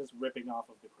where I'm just ripping off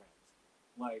of the Cramps.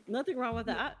 Like, nothing wrong with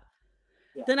that.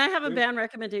 Yeah. Then I have a band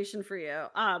recommendation for you,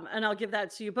 and I'll give that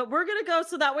to you. But we're gonna go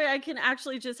so that way I can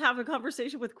actually just have a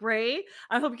conversation with Gray.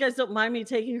 I hope you guys don't mind me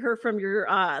taking her from your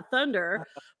thunder.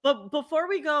 But before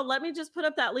we go, let me just put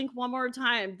up that link one more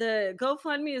time. The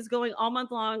GoFundMe is going all month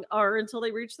long, or until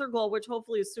they reach their goal, which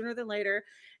hopefully is sooner than later.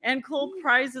 And cool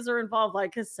prizes are involved,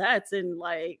 like cassettes and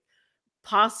like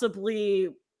possibly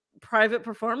private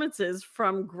performances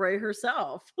from Gray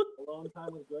herself. Alone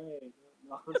time with Gray.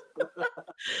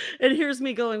 And here's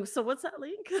me going, so what's that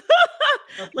link?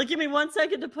 Like, give me 1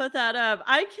 second to put that up.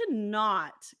 I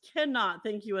cannot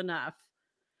thank you enough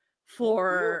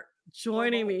for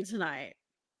joining me tonight.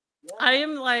 Yeah. I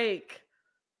am like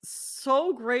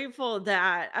so grateful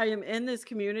that I am in this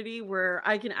community where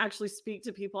I can actually speak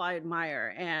to people I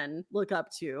admire and look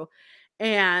up to,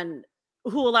 and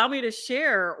who allow me to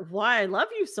share why I love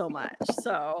you so much.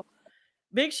 So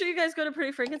make sure you guys go to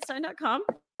prettyfrankenstein.com.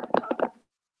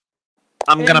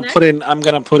 I'm gonna put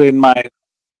in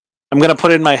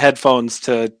my headphones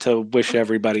to wish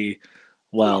everybody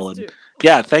well. And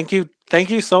yeah, thank you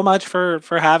so much for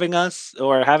having us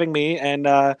or having me. And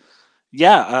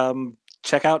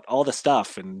check out all the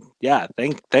stuff. And yeah,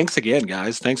 thanks again,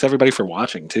 guys. Thanks everybody for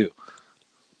watching too.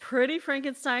 Pretty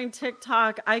Frankenstein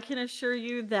TikTok. I can assure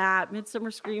you that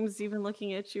Midsummer Scream's even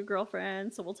looking at you,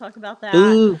 girlfriend. So we'll talk about that.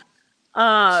 Ooh.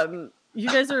 You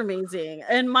guys are amazing.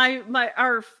 And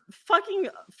our fucking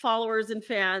followers and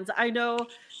fans. I know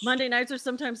Monday nights are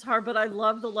sometimes hard, but I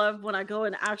love the love when I go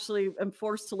and actually am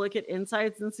forced to look at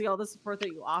insights and see all the support that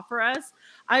you offer us.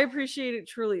 I appreciate it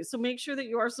truly. So make sure that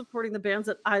you are supporting the bands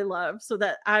that I love so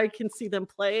that I can see them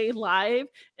play live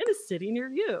in a city near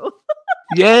you.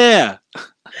 Yeah.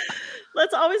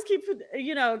 Let's always keep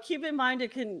in mind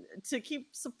to keep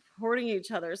supporting each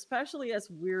other, especially as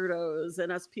weirdos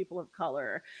and as people of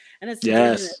color and as Yes.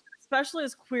 indigenous, especially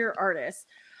as queer artists.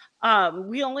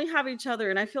 We only have each other,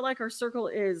 and I feel like our circle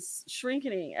is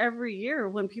shrinking every year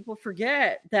when people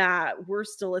forget that we're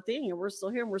still a thing and we're still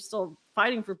here and we're still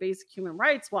fighting for basic human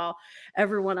rights while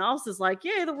everyone else is like,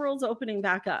 yay, the world's opening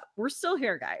back up. We're still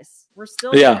here, guys. We're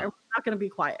still here, and we're not going to be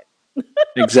quiet.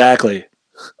 Exactly.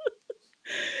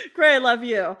 Gray, I love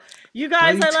you. You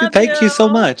guys, I love you. Thank you so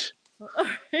much. All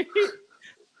right.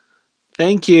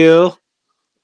 Thank you.